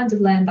 and I've kind of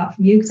learned that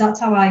from you, because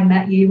that's how I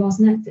met you,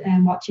 wasn't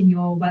it? Watching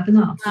your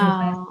webinar.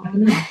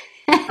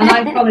 And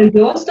I followed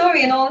your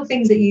story and all the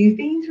things that you've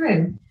been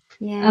through.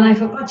 Yeah. And I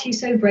thought, God, she's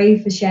so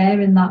brave for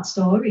sharing that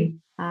story.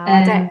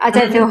 I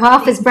don't feel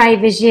half as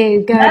brave as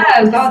you. No,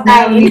 God,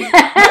 no. Your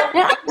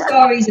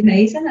story's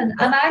amazing. And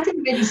I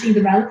didn't really see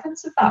the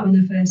relevance of that when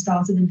I first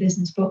started in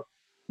business. But,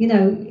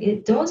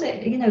 it does.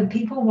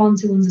 People want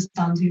to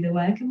understand who they're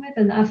working with.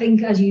 And I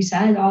think, as you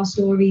said, our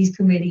stories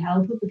can really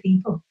help other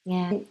people.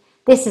 Yeah.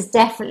 This has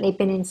definitely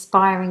been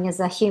inspiring as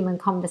a human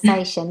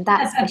conversation,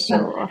 that's for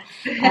sure.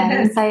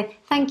 So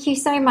thank you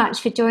so much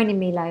for joining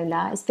me,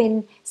 Lola. It's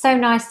been so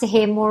nice to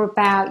hear more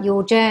about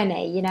your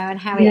journey, and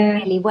how it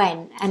really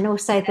went, and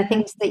also the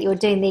things that you're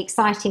doing, the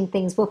exciting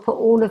things. We'll put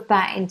all of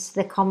that into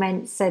the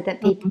comments so that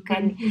people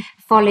can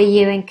follow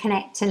you and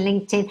connect on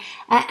LinkedIn,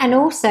 and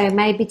also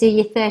maybe do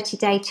your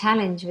 30-day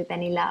challenge with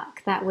any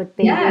luck. That would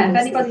be really if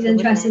anybody's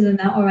interested in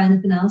that or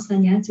anything else,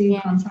 then do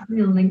contact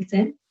me on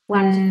LinkedIn.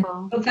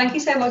 Wonderful. Well, thank you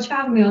so much for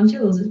having me on,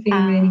 Jules. It's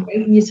been really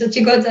great, and you're such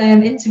a good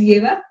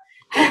interviewer.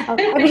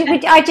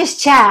 I just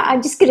chat.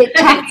 I'm just good at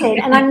chatting,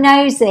 and I'm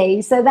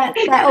nosy, so that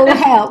all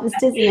helps,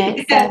 doesn't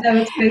it? So.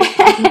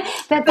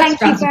 But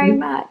thank you very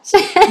much.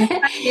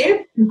 Thank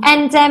you.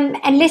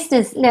 And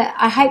listeners, look,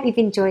 I hope you've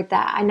enjoyed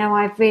that. I know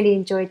I've really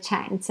enjoyed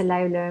chatting to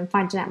Lola and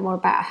finding out more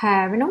about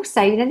her, and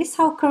also, this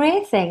whole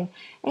career thing.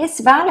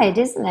 It's valid,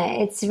 isn't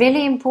it? It's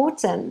really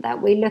important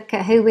that we look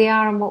at who we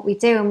are and what we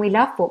do, and we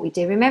love what we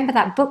do. Remember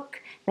that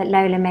book that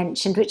Lola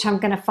mentioned, which I'm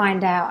going to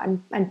find out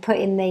and put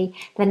in the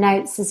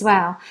notes as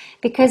well,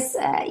 because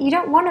you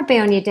don't want to be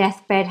on your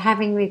deathbed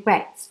having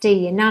regrets, do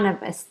you? None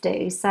of us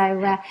do.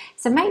 So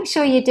make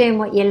sure you're doing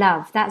what you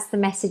love. That's the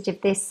message of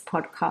this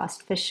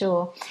podcast for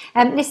sure.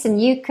 Listen,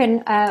 you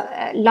can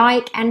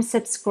like and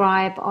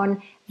subscribe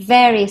on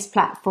various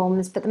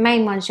platforms, but the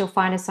main ones you'll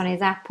find us on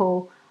is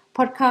Apple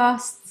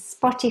Podcasts,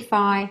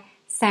 Spotify,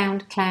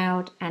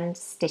 SoundCloud and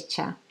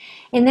Stitcher.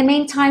 In the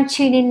meantime,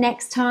 tune in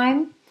next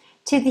time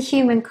to The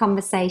Human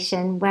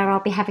Conversation, where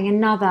I'll be having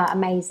another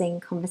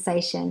amazing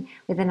conversation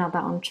with another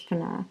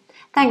entrepreneur.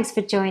 Thanks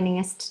for joining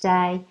us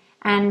today,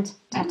 and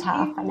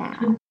ta-ta for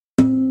now.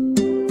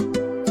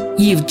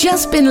 You've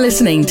just been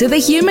listening to The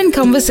Human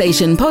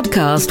Conversation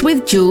podcast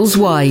with Jules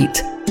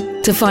White.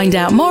 To find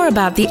out more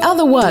about the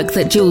other work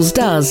that Jules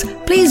does,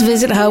 please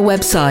visit her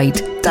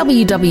website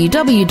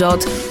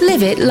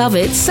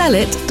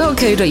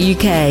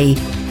www.liveitloveitsellit.co.uk.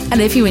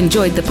 And if you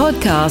enjoyed the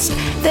podcast,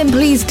 then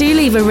please do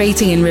leave a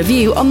rating and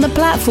review on the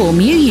platform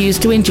you use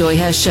to enjoy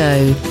her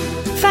show.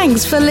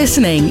 Thanks for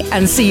listening,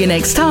 and see you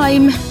next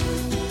time.